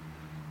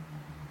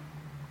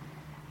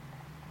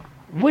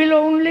 Will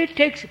only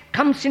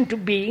comes into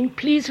being,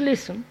 please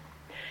listen,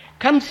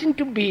 comes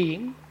into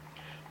being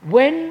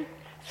when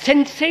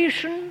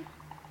sensation,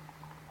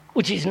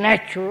 which is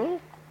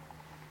natural,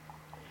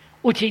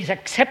 which is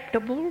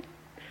acceptable,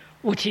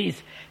 which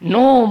is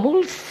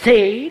normal,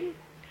 sane,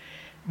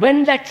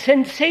 when that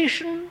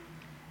sensation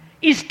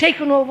is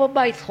taken over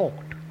by thought.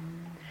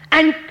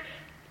 And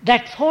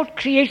that thought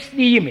creates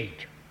the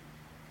image.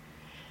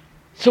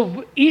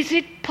 So is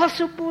it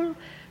possible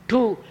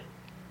to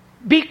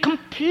be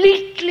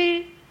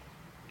completely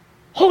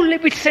wholly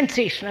with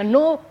sensation and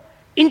no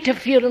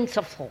interference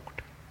of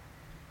thought?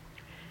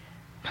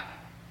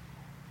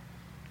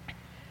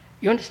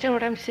 You understand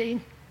what I'm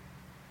saying?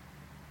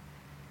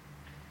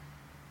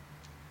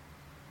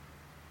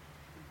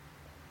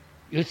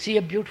 You see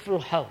a beautiful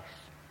house,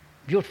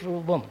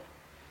 beautiful woman,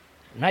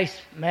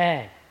 nice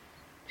man,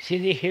 see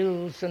the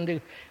hills and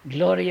the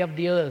glory of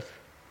the earth.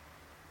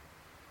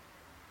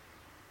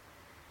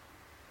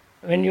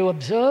 When you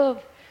observe,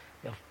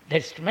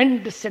 there's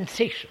tremendous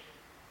sensation.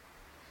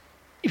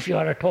 If you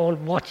are at all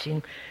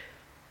watching.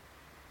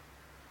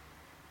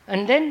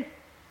 And then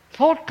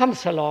thought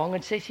comes along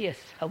and says, yes,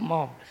 how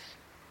marvelous.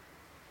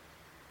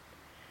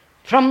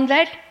 From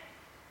that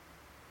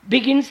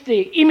begins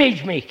the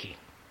image making,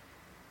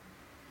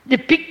 the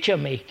picture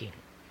making,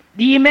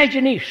 the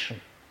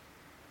imagination.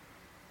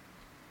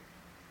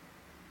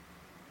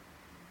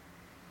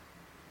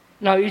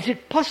 Now, is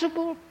it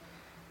possible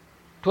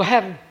to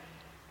have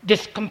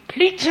this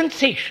complete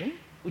sensation,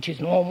 which is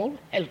normal,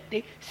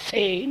 healthy,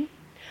 sane,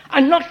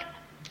 and not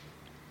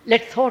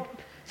let thought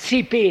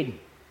seep in?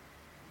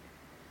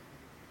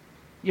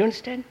 You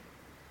understand?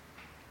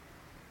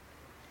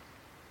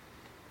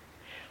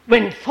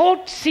 When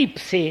thought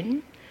seeps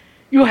in,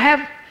 you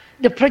have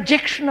the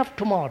projection of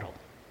tomorrow.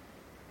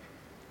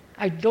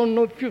 I don't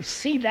know if you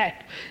see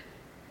that.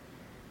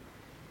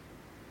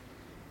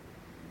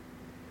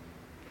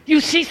 You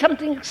see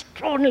something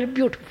extraordinarily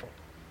beautiful.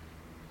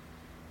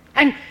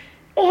 And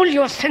all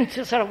your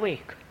senses are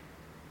awake.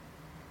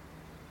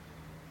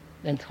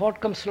 Then thought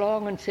comes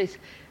along and says,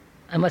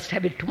 I must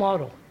have it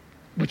tomorrow,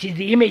 which is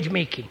the image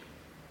making.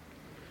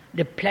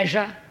 The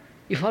pleasure,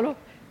 you follow?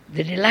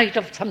 The delight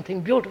of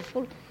something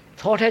beautiful.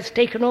 Thought has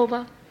taken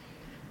over,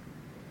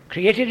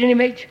 created an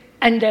image,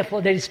 and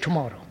therefore there is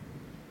tomorrow.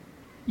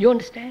 You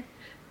understand?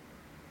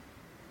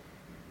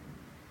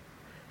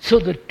 So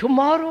the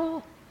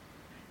tomorrow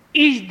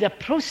is the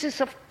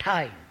process of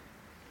time,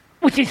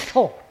 which is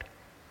thought.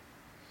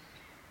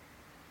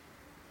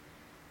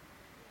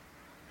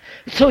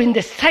 So in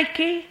the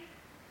psyche,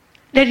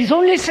 there is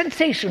only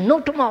sensation,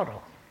 no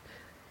tomorrow.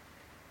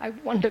 I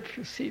wonder if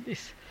you see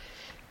this.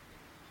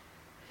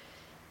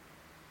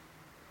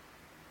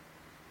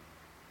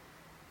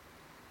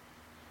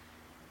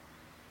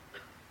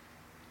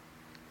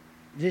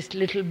 This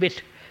little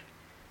bit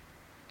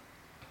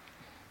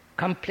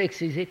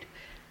complex, is it?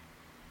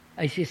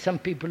 I see some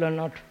people are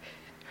not.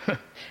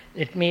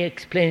 Let me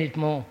explain it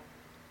more.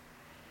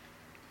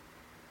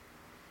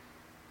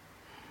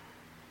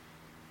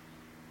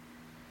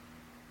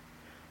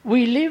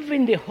 We live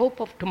in the hope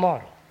of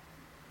tomorrow.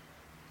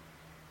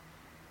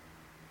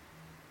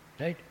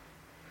 Right?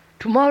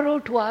 Tomorrow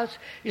to us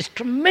is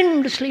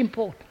tremendously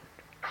important.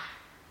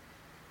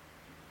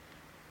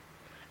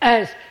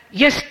 As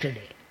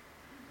yesterday,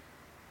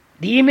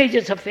 the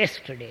images of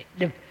yesterday,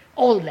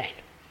 all that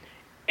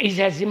is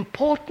as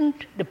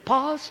important, the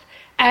past,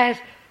 as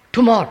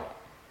tomorrow.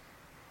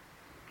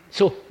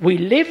 So we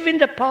live in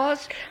the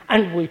past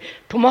and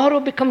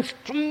tomorrow becomes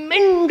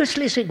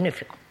tremendously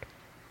significant.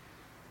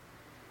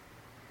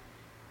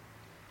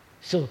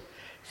 So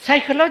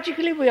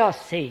psychologically we are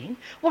saying,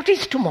 what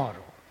is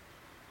tomorrow?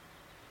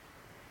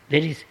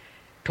 There is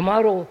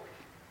tomorrow,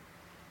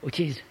 which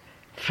is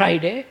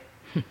Friday.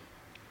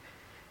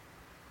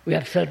 We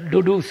have to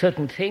do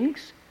certain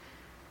things.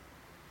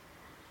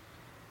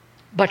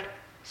 But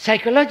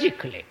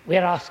psychologically we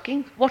are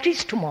asking, what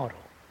is tomorrow?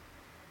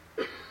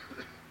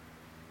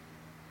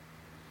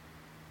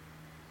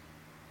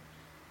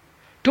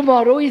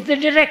 Tomorrow is the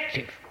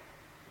directive.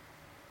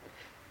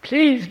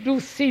 Please do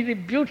see the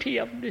beauty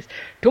of this.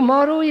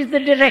 Tomorrow is the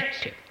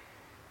directive,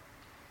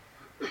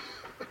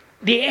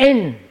 the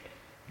end,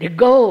 the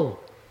goal.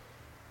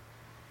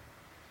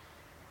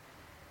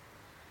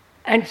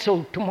 And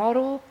so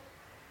tomorrow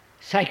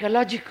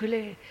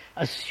psychologically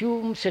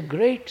assumes a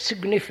great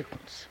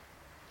significance.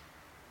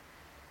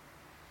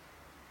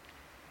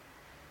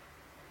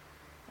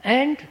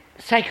 And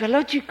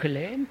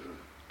psychologically,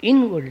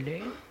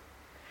 inwardly,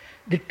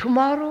 the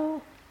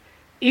tomorrow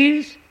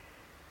is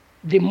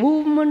the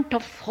movement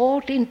of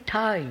thought in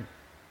time.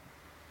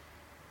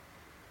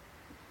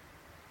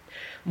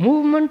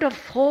 Movement of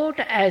thought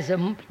as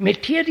a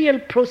material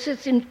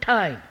process in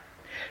time.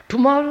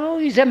 Tomorrow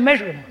is a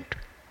measurement.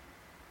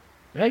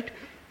 Right?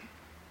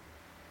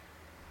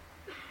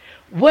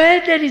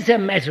 Where there is a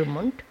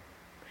measurement,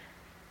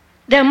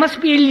 there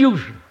must be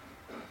illusion.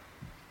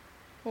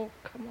 Oh,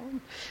 come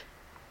on.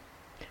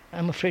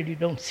 I'm afraid you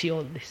don't see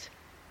all this.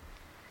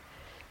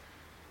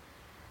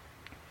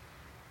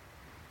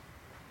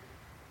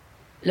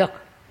 Look,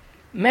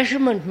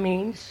 measurement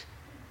means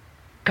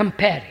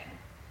comparing.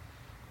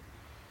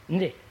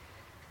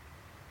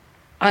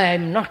 I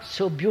am not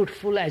so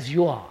beautiful as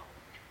you are.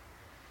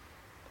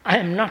 I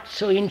am not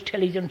so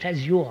intelligent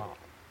as you are.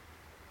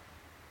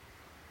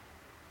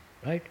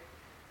 Right?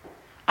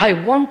 I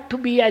want to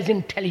be as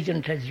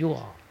intelligent as you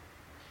are,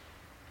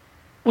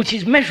 which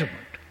is measurement.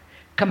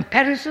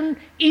 Comparison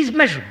is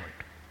measurement.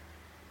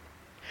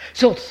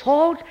 So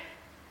thought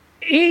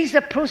is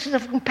a process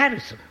of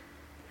comparison.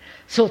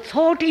 So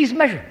thought is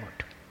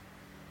measurement,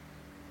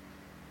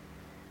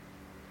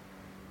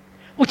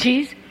 which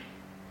is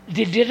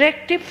the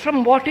directive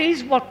from what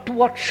is to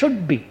what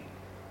should be.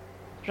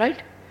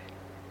 Right?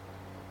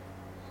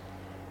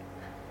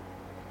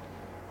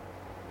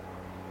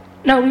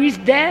 Now is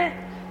there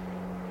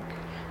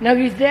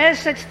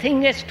such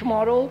thing as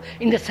tomorrow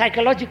in the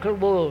psychological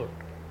world?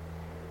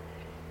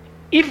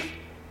 If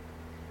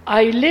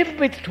I live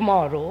with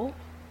tomorrow,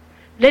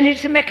 then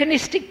it's a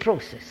mechanistic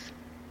process.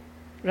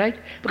 Right?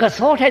 Because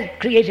thought has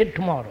created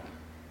tomorrow.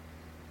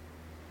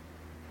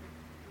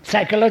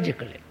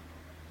 Psychologically.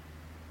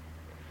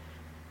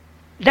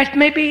 That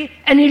may be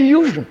an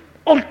illusion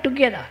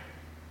altogether.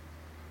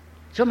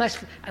 So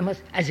I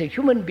must, as a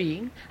human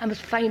being, I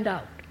must find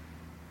out.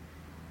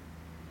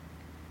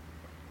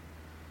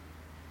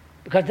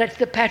 Because that's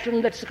the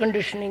pattern, that's the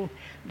conditioning,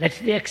 that's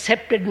the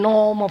accepted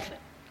norm of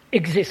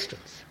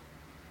existence,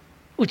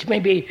 which may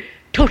be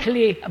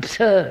totally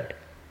absurd.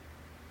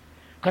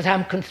 Because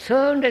I'm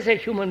concerned as a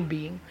human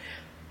being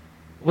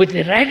with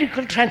the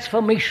radical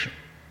transformation.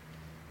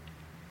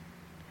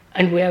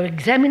 And we are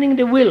examining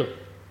the will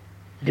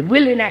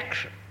in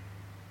action.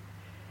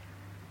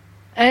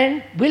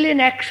 And will in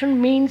action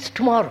means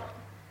tomorrow,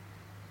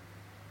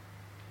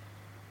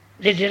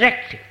 the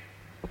directive.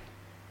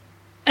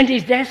 And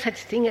is there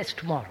such thing as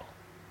tomorrow?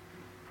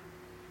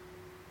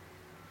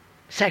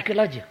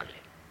 Psychologically.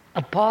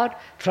 apart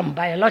from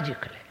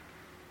biologically,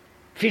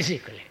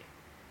 physically.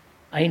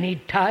 I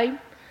need time.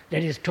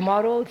 That is,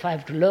 tomorrow, if I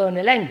have to learn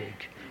a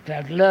language, if I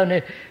have to learn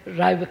to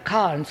drive a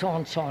car, and so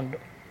on, so on.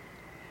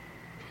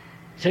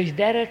 So is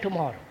there a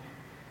tomorrow?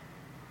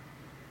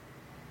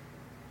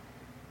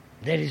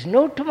 There is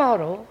no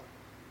tomorrow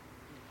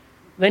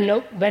when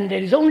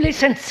there is only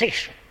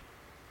sensation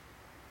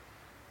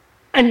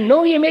and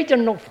no image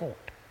and no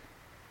thought.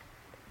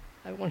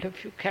 I wonder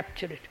if you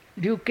capture it.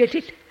 Do you get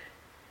it?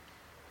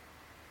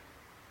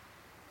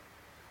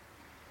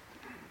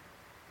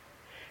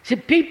 See,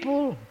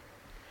 people,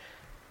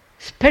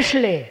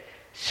 especially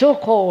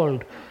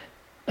so-called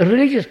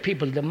religious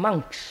people, the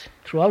monks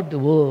throughout the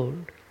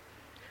world,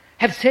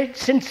 have said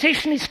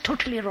sensation is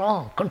totally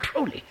wrong,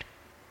 control it.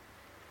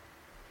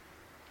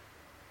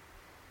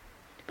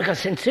 Because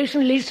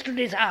sensation leads to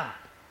desire.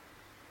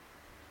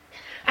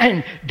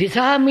 And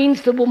desire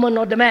means the woman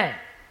or the man.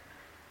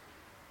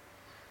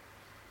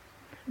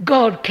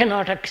 God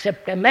cannot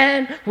accept a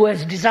man who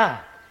has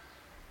desire.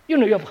 You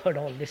know, you've heard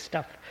all this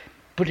stuff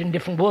put in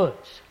different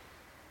words.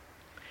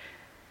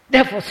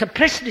 Therefore,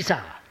 suppress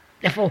desire.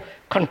 Therefore,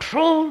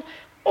 control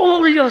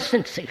all your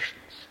sensations.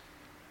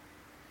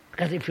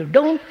 Because if you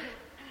don't,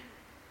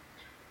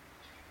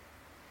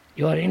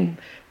 you are in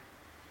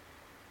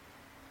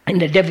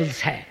the devil's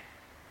hand.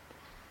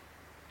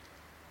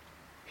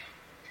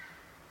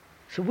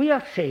 So we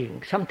are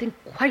saying something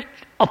quite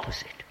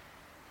opposite,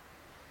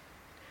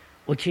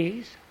 which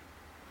is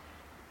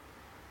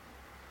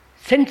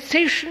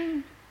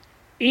sensation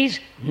is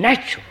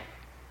natural.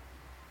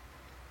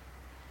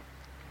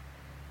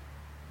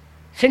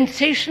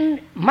 Sensation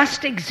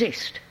must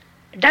exist.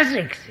 It does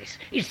exist.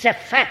 It's a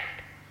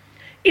fact.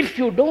 If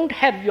you don't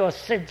have your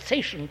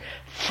sensation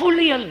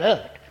fully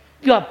alert,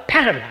 you are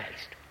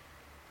paralyzed.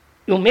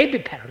 You may be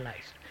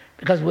paralyzed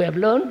because we have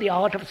learned the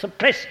art of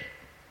suppressing.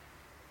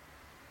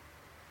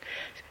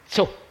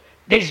 So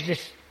there is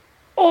this,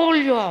 all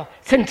your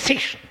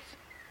sensations.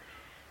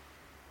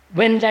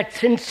 When that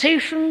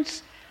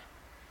sensations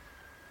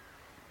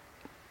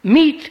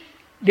meet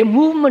the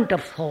movement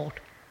of thought,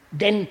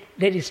 then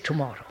there is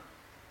tomorrow.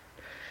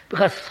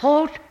 Because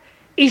thought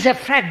is a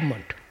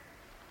fragment.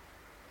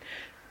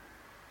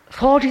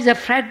 Thought is a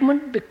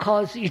fragment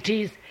because it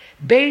is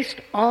based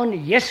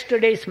on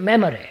yesterday's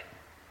memory.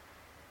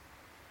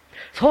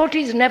 Thought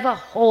is never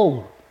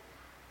whole.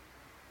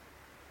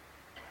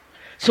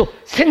 So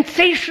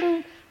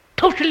sensation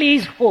totally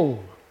is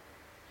whole.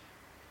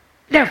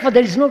 Therefore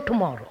there is no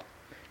tomorrow.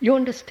 You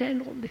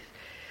understand all this?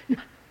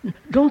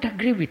 Don't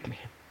agree with me.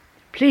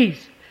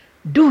 Please,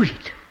 do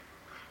it.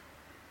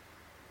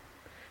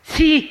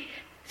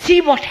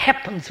 See what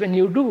happens when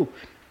you do.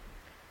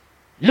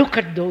 Look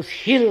at those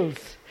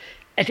hills,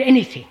 at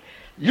anything.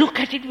 Look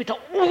at it with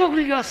all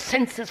your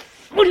senses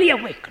fully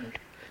awakened.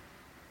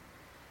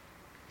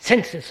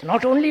 Senses,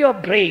 not only your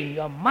brain,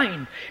 your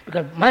mind,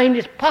 because mind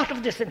is part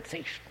of the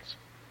sensations.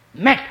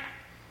 Matter.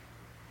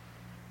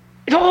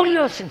 It's all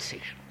your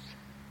sensations.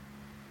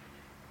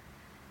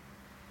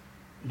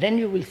 Then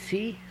you will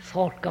see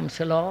thought comes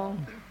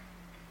along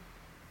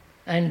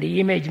and the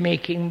image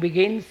making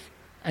begins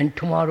and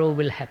tomorrow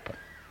will happen.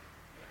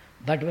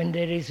 But when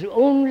there is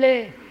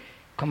only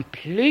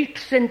complete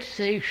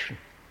sensation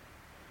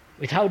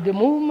without the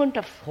movement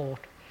of thought,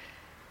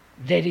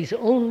 there is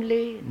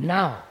only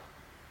now,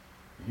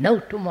 no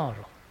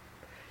tomorrow.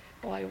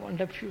 Oh, I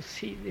wonder if you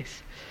see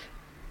this.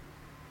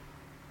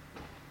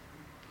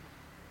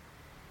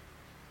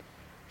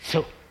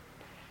 So,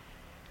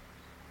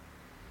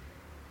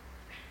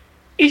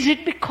 is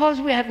it because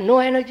we have no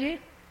energy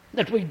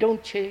that we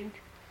don't change?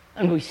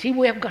 And we see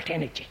we have got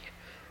energy.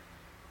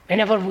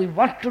 Whenever we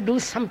want to do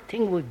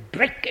something, we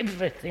break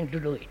everything to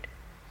do it.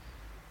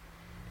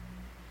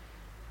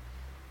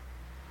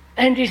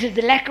 And this is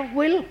the lack of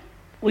will.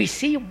 We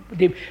see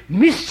the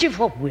mischief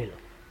of will.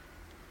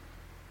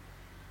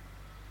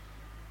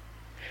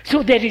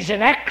 So there is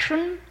an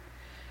action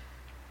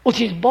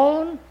which is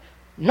born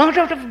not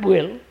out of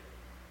will,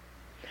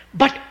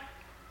 but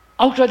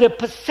out of the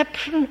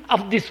perception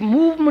of this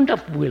movement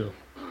of will.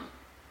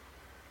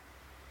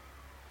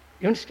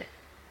 You understand?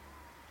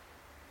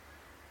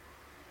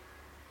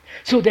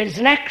 So there is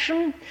an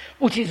action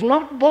which is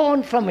not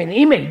born from an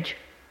image,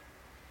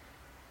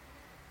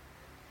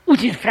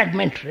 which is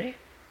fragmentary,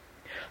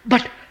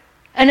 but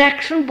an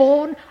action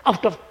born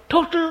out of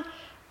total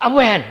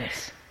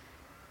awareness,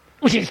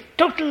 which is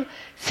total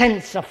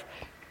sense of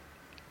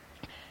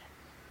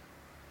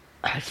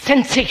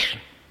sensation.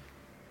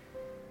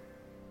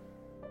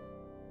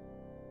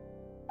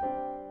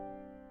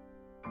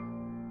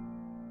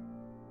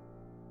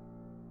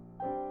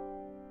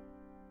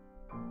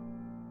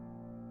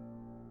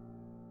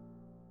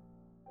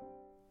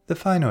 The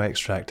final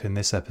extract in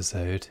this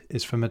episode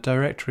is from a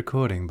direct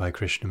recording by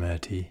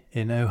Krishnamurti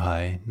in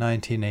Ojai,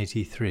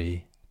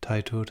 1983,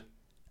 titled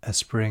A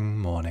Spring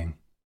Morning.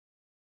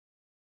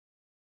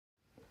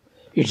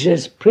 It's a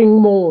spring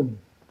morn,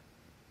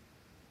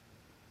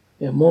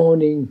 a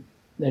morning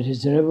that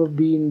has never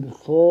been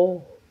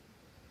before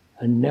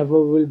and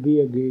never will be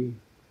again.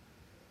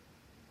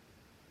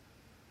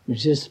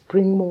 It's a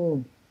spring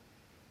morning.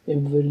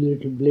 Every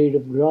little blade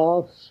of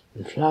grass,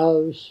 the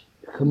flowers,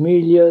 the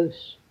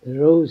camellias, the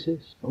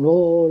roses, and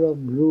all are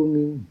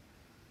blooming.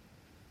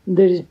 And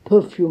there is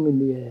perfume in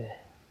the air.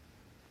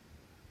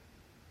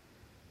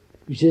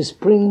 It's a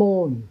spring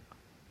morning,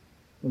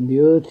 and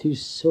the earth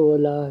is so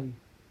alive.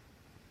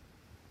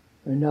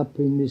 And up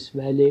in this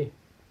valley,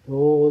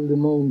 all the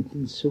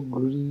mountains so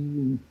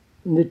green,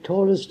 and the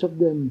tallest of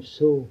them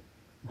so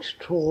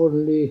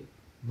extraordinarily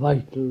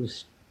vital,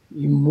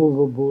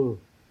 immovable,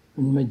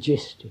 and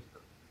majestic.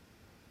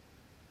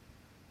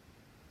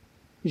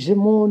 It's a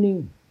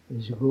morning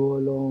as you go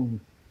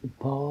along the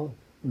path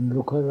and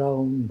look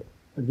around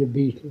at the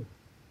beetle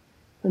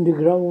and the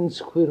ground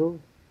squirrel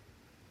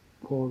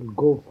called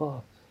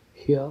gopher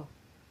here,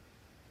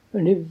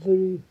 and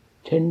every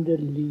tender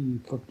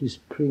leaf of the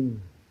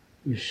spring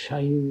is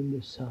shining in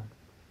the sun.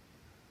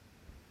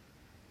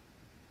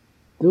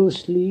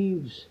 Those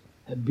leaves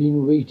have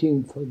been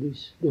waiting for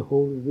this the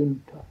whole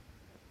winter,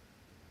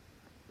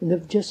 and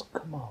have just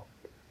come out,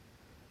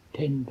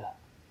 tender,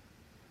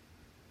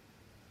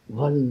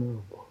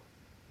 vulnerable,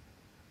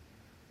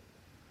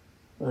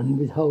 and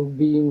without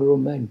being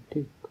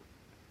romantic,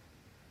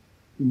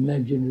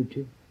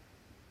 imaginative.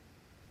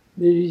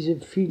 There is a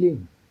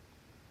feeling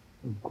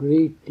of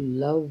great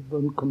love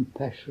and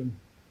compassion,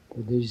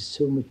 for there is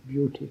so much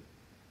beauty,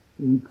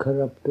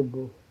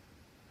 incorruptible.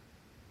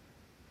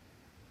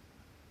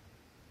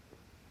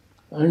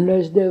 And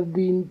as there have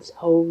been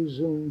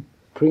 1,000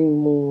 spring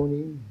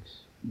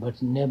mornings,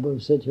 but never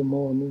such a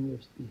morning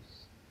as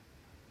this.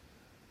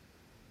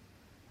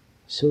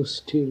 So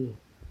still,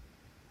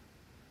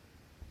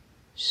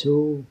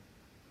 so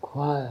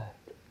quiet,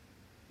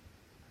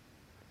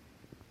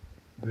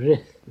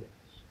 breathless.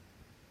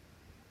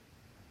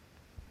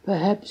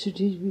 Perhaps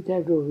it is with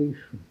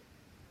adoration.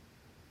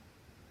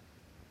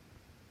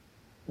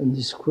 And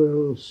the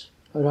squirrels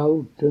are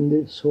out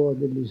and so are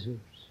the lizards.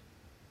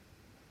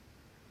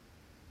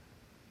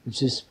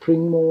 It's a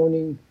spring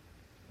morning,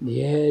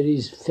 the air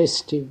is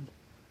festive,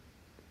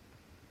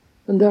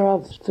 and there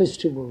are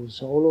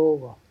festivals all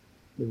over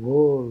the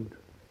world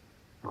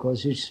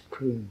because it's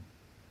spring.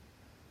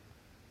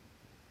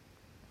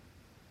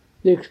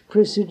 They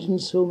express it in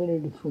so many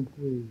different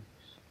ways,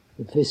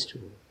 the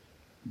festivals,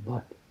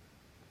 but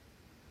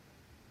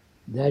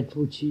that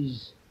which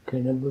is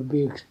can never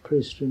be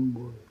expressed in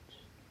words,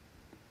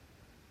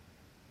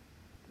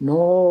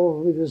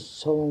 nor with a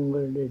song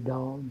and a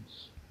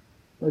dance,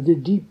 but the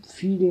deep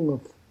feeling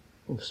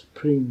of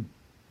spring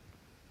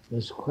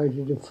was quite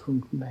a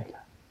different matter.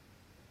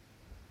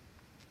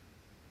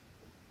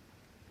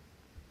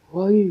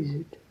 Why is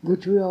it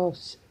that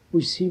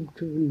we seem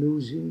to be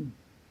losing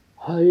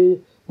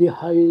the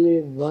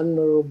highly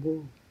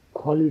vulnerable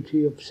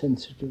quality of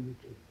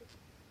sensitivity?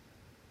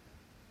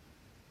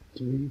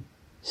 To be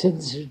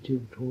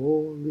sensitive to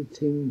all the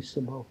things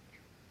about you.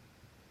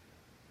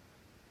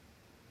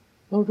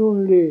 Not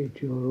only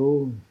to your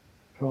own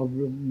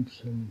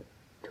problems and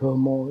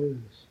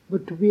turmoils,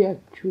 but to be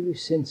actually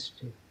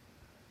sensitive.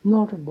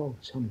 Not about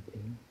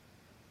something,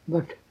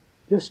 but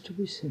just to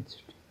be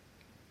sensitive.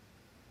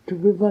 To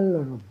be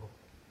vulnerable,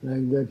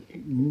 like that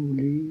new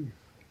leaf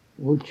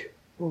which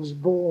was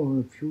born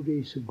a few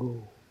days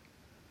ago.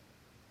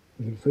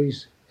 It will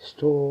face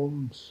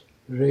storms,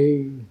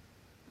 rain,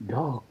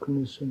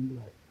 darkness and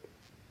light.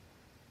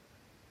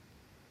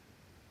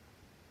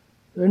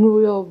 When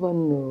we are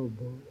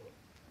vulnerable,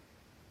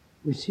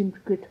 we seem to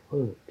get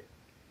hurt.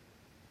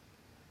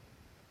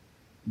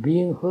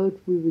 Being hurt,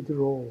 we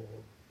withdraw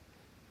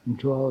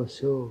into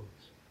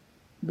ourselves,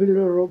 build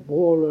a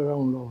wall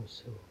around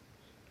ourselves,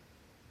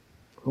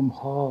 become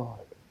hard,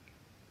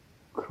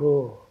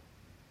 cruel,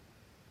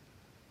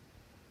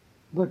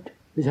 but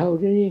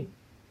without any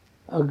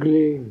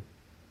ugly,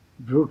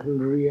 brutal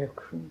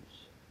reactions,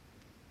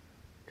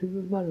 to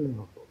be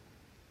vulnerable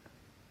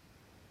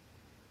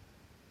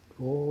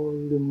to all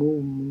the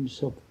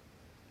movements of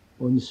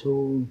one's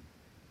own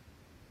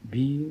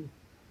being,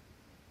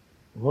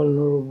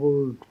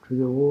 vulnerable to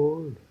the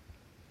world,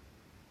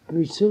 to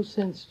be so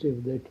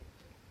sensitive that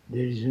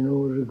there is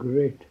no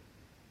regret,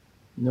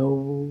 no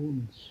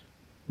wounds,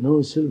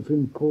 no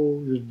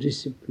self-imposed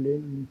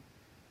discipline.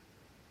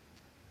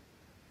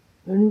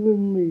 And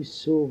when we are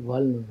so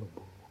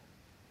vulnerable,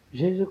 it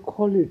has a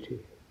quality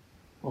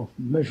of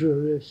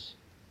measureless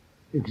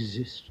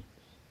existence.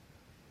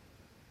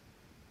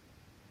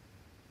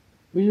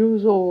 We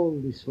lose all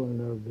this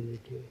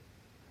vulnerability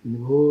in the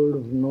world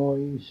of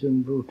noise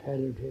and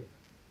brutality,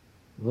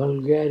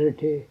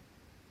 vulgarity,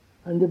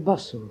 and the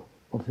bustle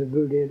of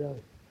everyday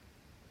life.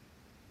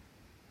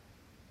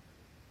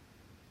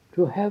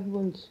 To have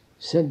one's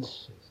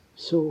senses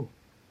so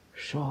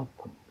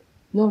sharpened,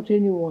 not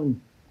any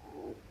one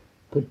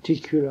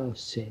particular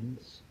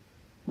sense,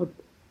 but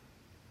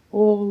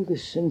all the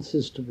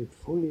senses to be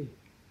fully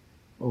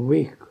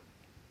awake,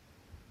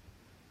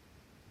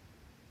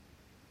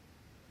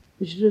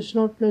 which does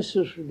not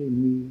necessarily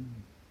mean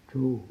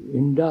to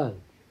indulge.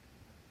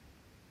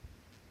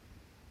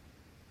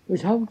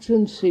 Without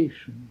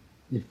sensation,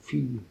 the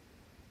feeling,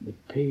 the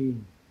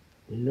pain,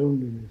 the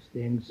loneliness,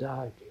 the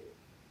anxiety,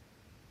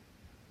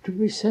 to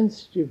be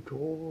sensitive to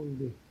all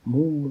the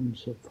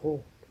movements of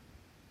thought.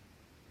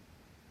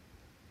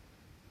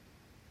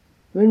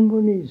 When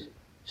one is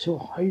so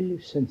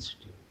highly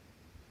sensitive,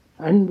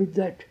 and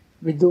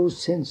with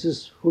those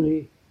senses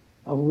fully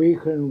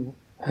awakened,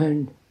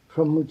 and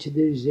from which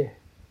there is a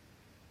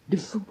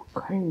different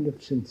kind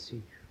of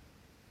sensation,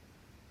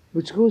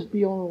 which goes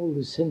beyond all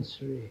the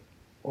sensory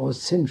or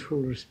sensual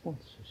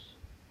responses.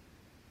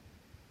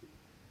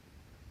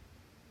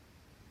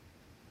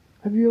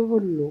 Have you ever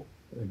looked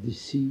at the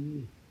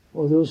sea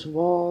or those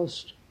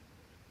vast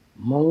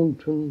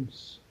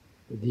mountains,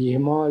 the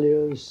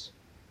Himalayas,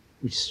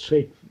 which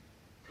stretch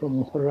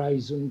from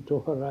horizon to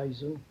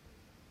horizon?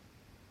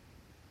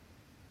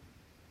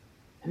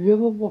 Have you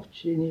ever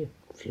watched any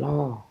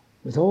flower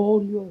with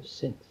all your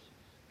senses?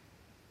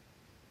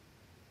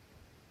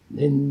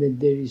 Then when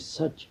there is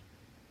such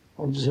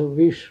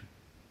observation,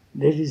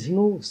 there is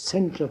no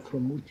center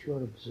from which you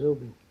are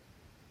observing.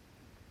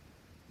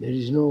 There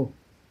is no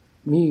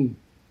me.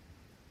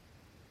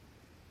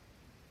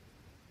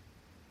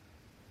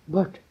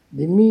 But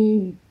the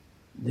me,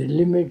 the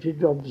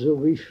limited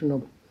observation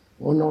of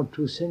one or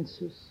two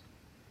senses,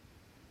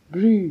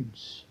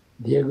 breeds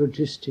the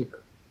egotistic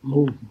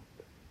movement.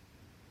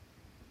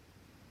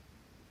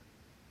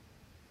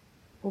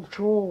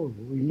 After all,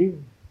 we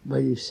live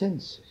by the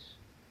senses,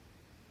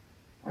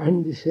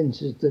 and the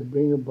senses that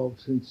bring about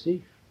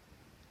sensation.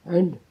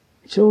 And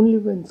it's only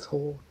when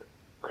thought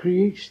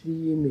creates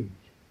the image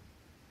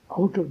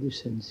out of the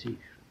sensation,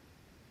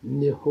 in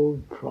the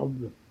whole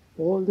problem,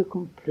 all the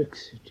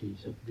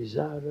complexities of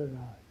desire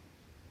arise.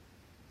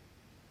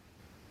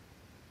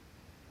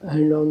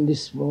 And on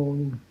this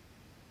morning,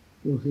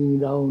 looking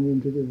down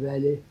into the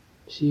valley,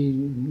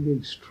 seeing the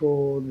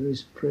extraordinary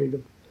spread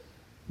of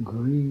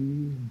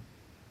green,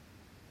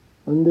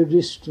 and the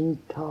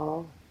distant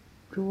tower,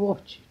 to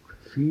watch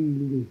it,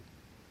 feel the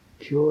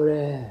pure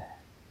air,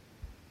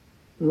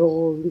 and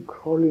all the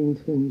crawling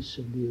things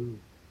of the earth,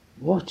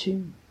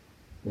 watching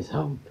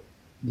without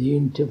the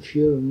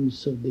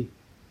interference of the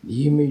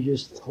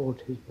images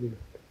thought has built.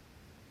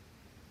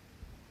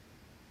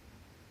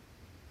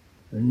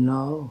 And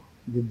now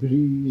the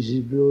breeze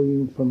is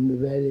blowing from the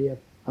valley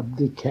up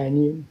the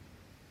canyon.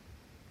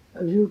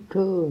 As you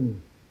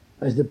turn,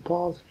 as the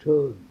path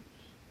turns,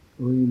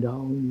 going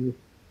down,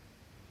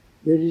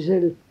 there is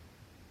a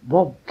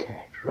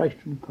bobcat right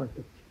in front of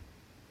you,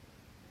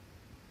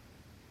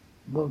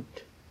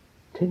 about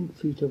 10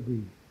 feet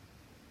away.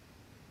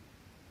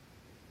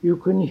 You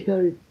can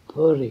hear it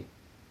purring,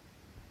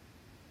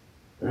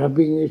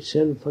 rubbing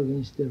itself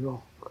against the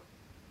rock.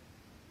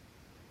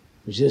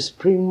 It's a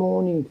spring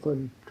morning for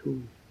it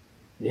too.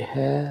 The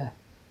hair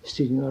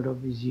sticking out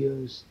of his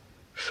ears,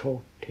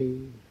 short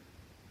tail,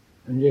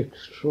 and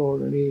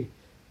extraordinarily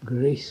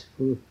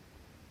graceful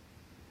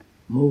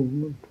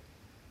movement.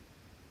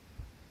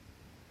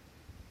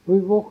 We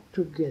walk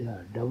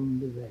together down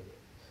the valley,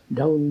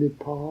 down the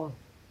path,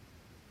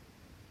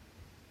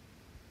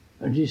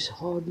 and it's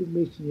hardly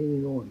making any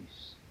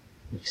noise,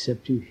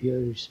 except you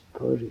hear it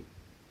purring,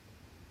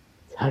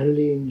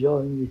 thoroughly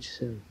enjoying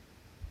itself.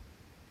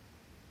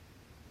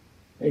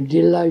 A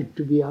delight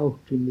to be out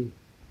in the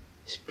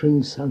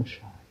spring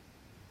sunshine.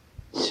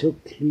 It's so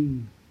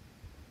clean.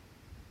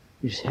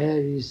 Its hair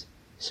is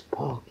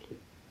sparkling.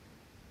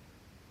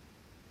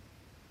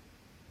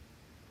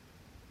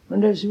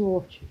 And as you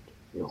watch it,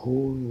 the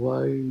whole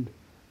wild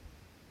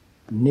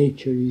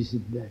nature is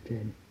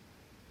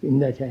in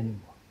that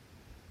animal.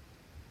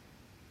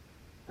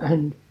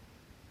 And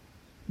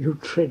you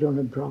tread on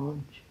a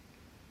branch,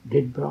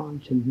 dead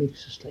branch, and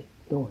makes a slight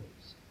noise.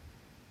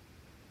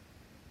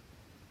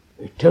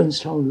 It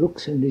turns round,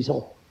 looks, and is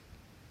off.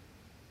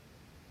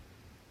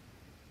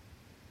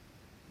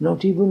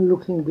 Not even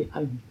looking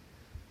behind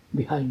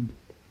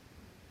it.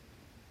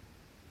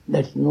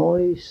 That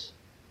noise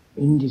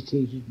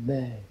indicated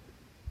man,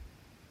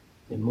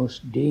 the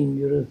most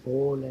dangerous of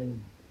all animals.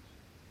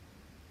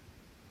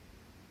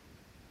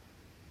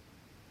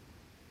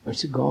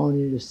 It's gone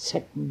in a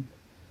second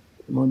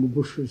among the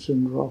bushes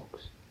and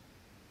rocks.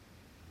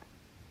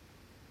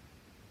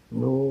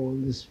 And all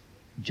this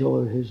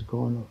joy has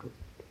gone out of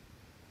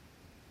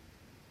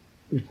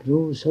it. It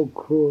knows how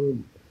cruel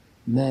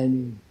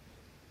man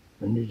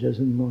is, and it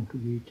doesn't want to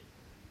be it.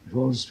 It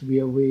wants to be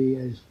away,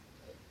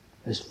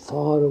 as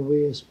far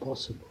away as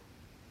possible.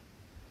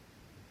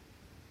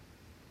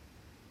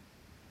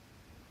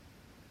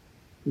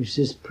 It's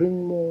a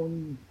spring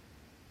morning,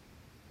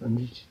 and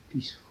it's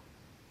peaceful.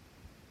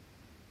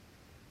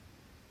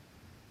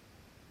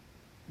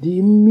 The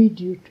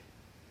immediate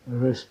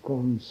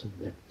response of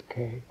that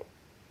cat,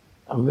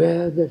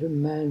 aware that a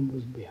man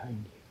was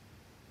behind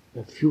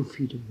him, a few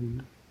feet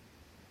away,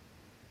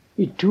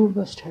 it too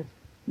must have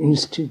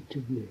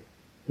instinctively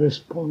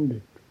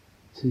responded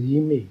to the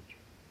image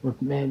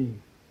of man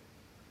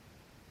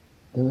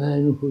is. The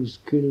man who's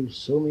killed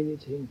so many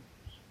things,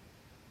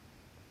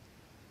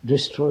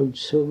 destroyed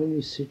so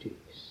many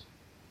cities,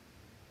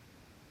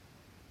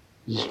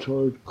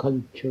 destroyed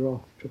culture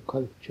after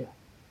culture,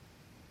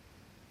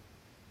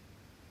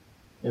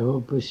 ever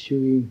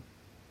pursuing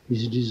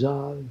his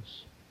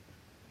desires,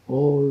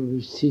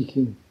 always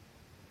seeking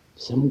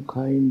some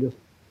kind of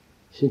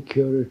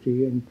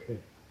security and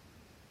pleasure.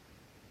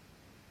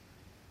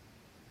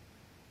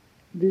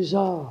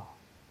 Desire,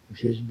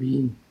 which has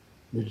been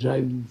the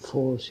driving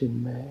force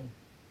in man,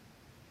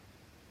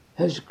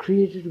 has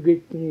created a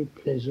great many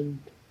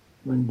pleasant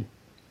and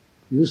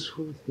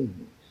useful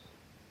things.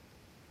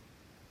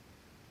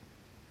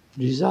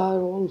 Desire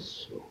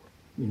also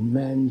in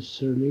man's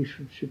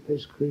relationship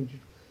has created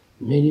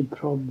many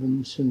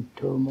problems and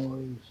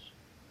turmoils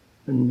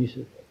and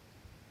misery.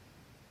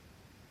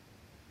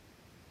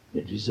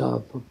 The desire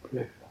for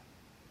pleasure.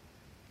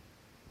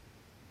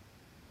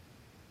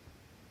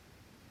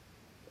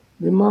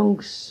 The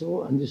monks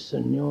and the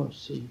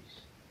sannyasis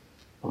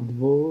of the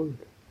world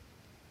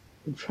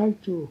have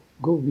tried to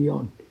go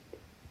beyond it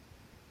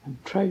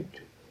and tried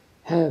to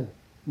have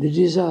the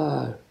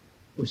desire,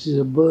 which is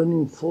a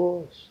burning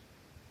force,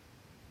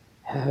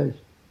 has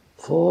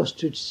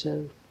forced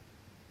itself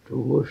to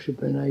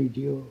worship an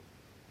ideal,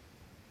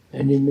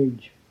 an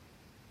image,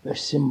 a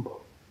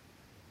symbol.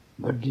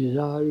 But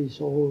desire is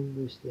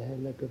always there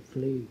like a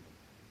flame,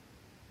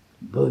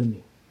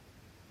 burning.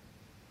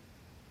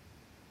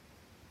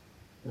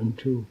 And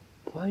to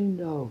find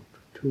out,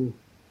 to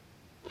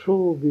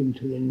probe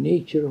into the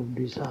nature of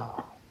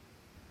desire,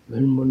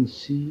 when one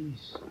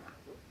sees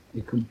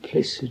the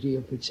complexity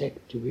of its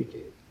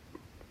activity,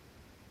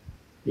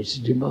 its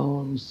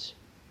demands,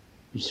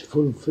 its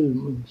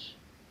fulfillments,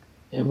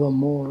 ever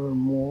more and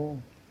more,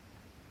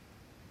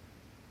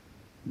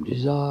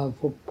 desire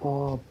for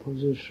power,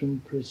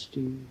 position,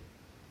 prestige,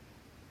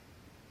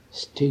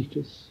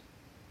 status,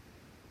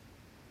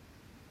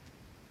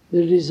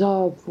 the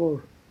desire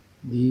for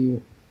the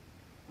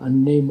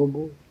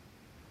unnameable,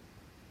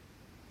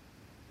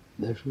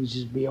 that which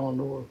is beyond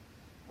all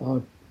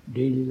our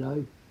daily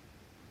life,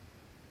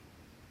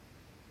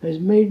 has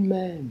made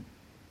man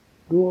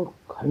do all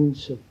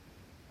kinds of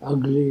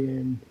ugly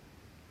and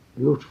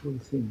beautiful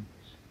things.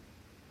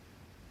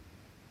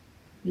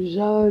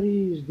 Desire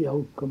is the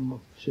outcome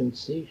of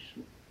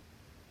sensation,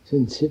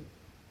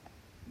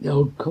 the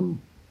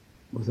outcome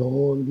of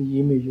all the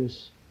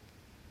images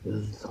that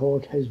the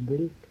thought has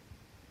built.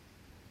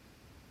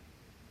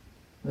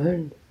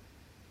 And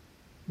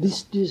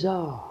this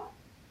desire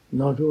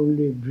not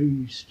only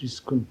breeds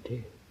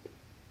discontent,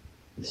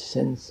 the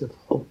sense of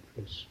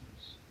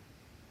hopelessness,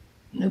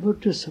 never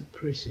to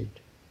suppress it,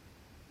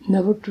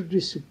 never to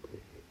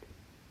dissipate it,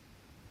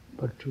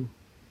 but to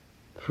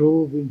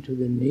probe into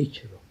the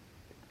nature of it.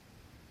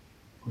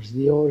 What's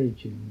the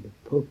origin,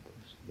 the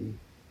purpose, the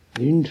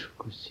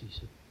intricacies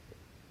of it.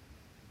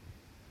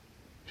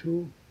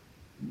 To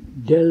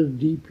delve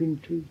deep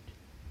into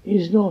it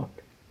is not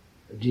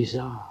a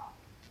desire.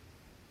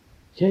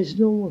 It has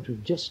no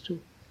motive, just to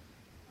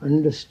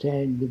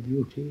understand the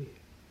beauty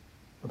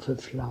of a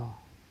flower,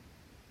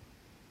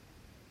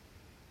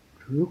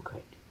 to look at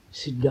it,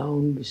 sit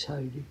down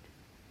beside it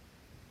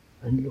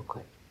and look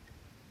at it.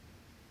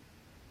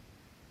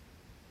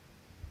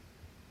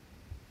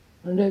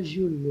 And as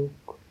you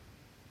look,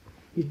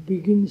 it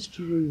begins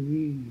to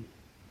reveal,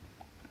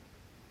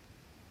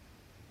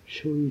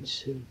 show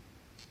itself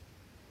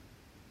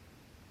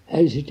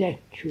as it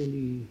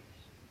actually is.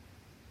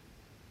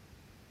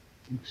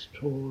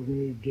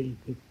 Extraordinary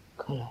delicate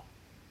color,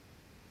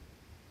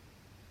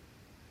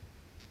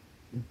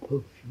 the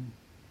perfume,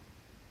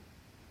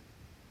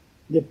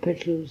 the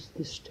petals,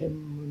 the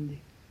stem,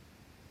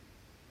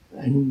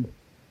 and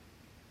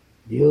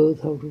the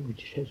earth out of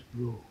which it has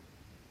grown.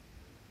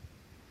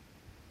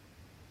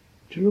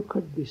 To look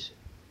at this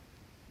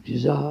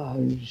desire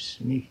and its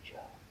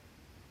nature,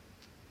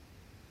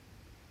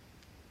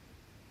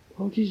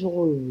 what is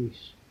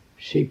always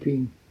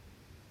shaping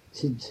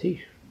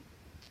sensation,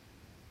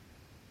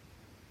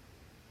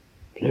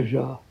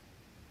 pleasure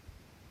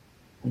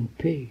and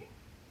pain,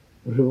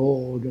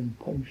 reward and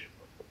punishment.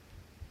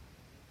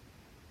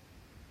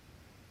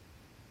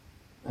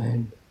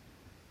 And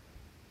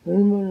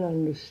when one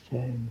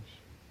understands,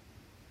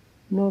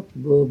 not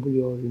verbally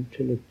or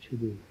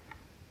intellectually,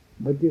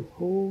 but the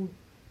whole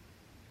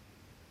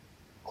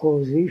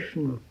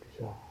causation of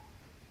desire,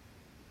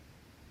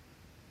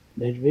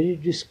 that very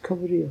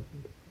discovery of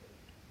it,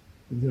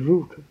 the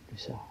root of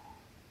desire,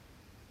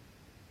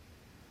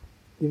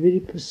 the very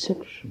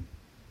perception,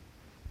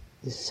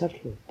 the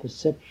subtle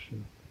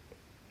perception,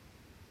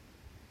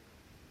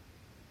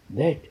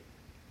 that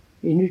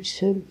in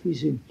itself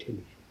is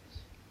intelligence.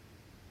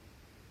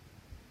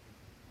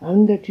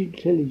 And that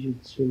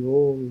intelligence will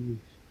always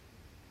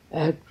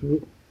act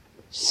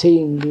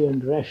sanely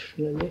and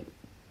rationally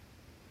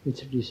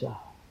with desire.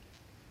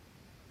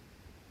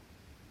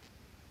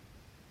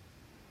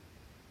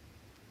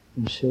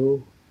 And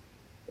so,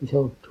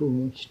 without too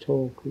much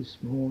talk this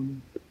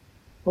morning,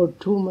 or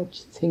too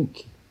much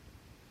thinking,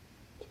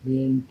 to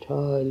be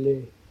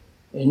entirely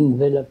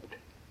enveloped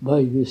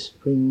by this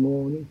spring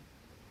morning,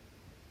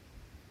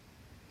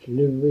 to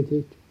live with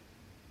it,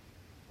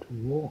 to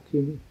walk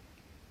in it,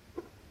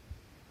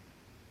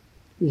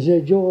 is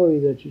a joy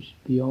that is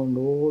beyond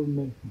all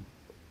measurement.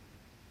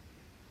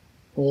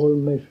 all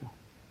measure.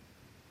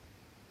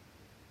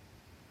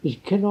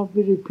 It cannot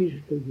be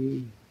repeated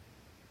again.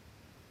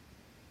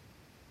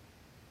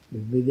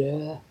 You'll be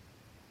there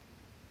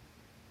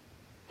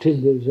till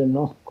there's a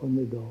knock on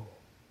the door.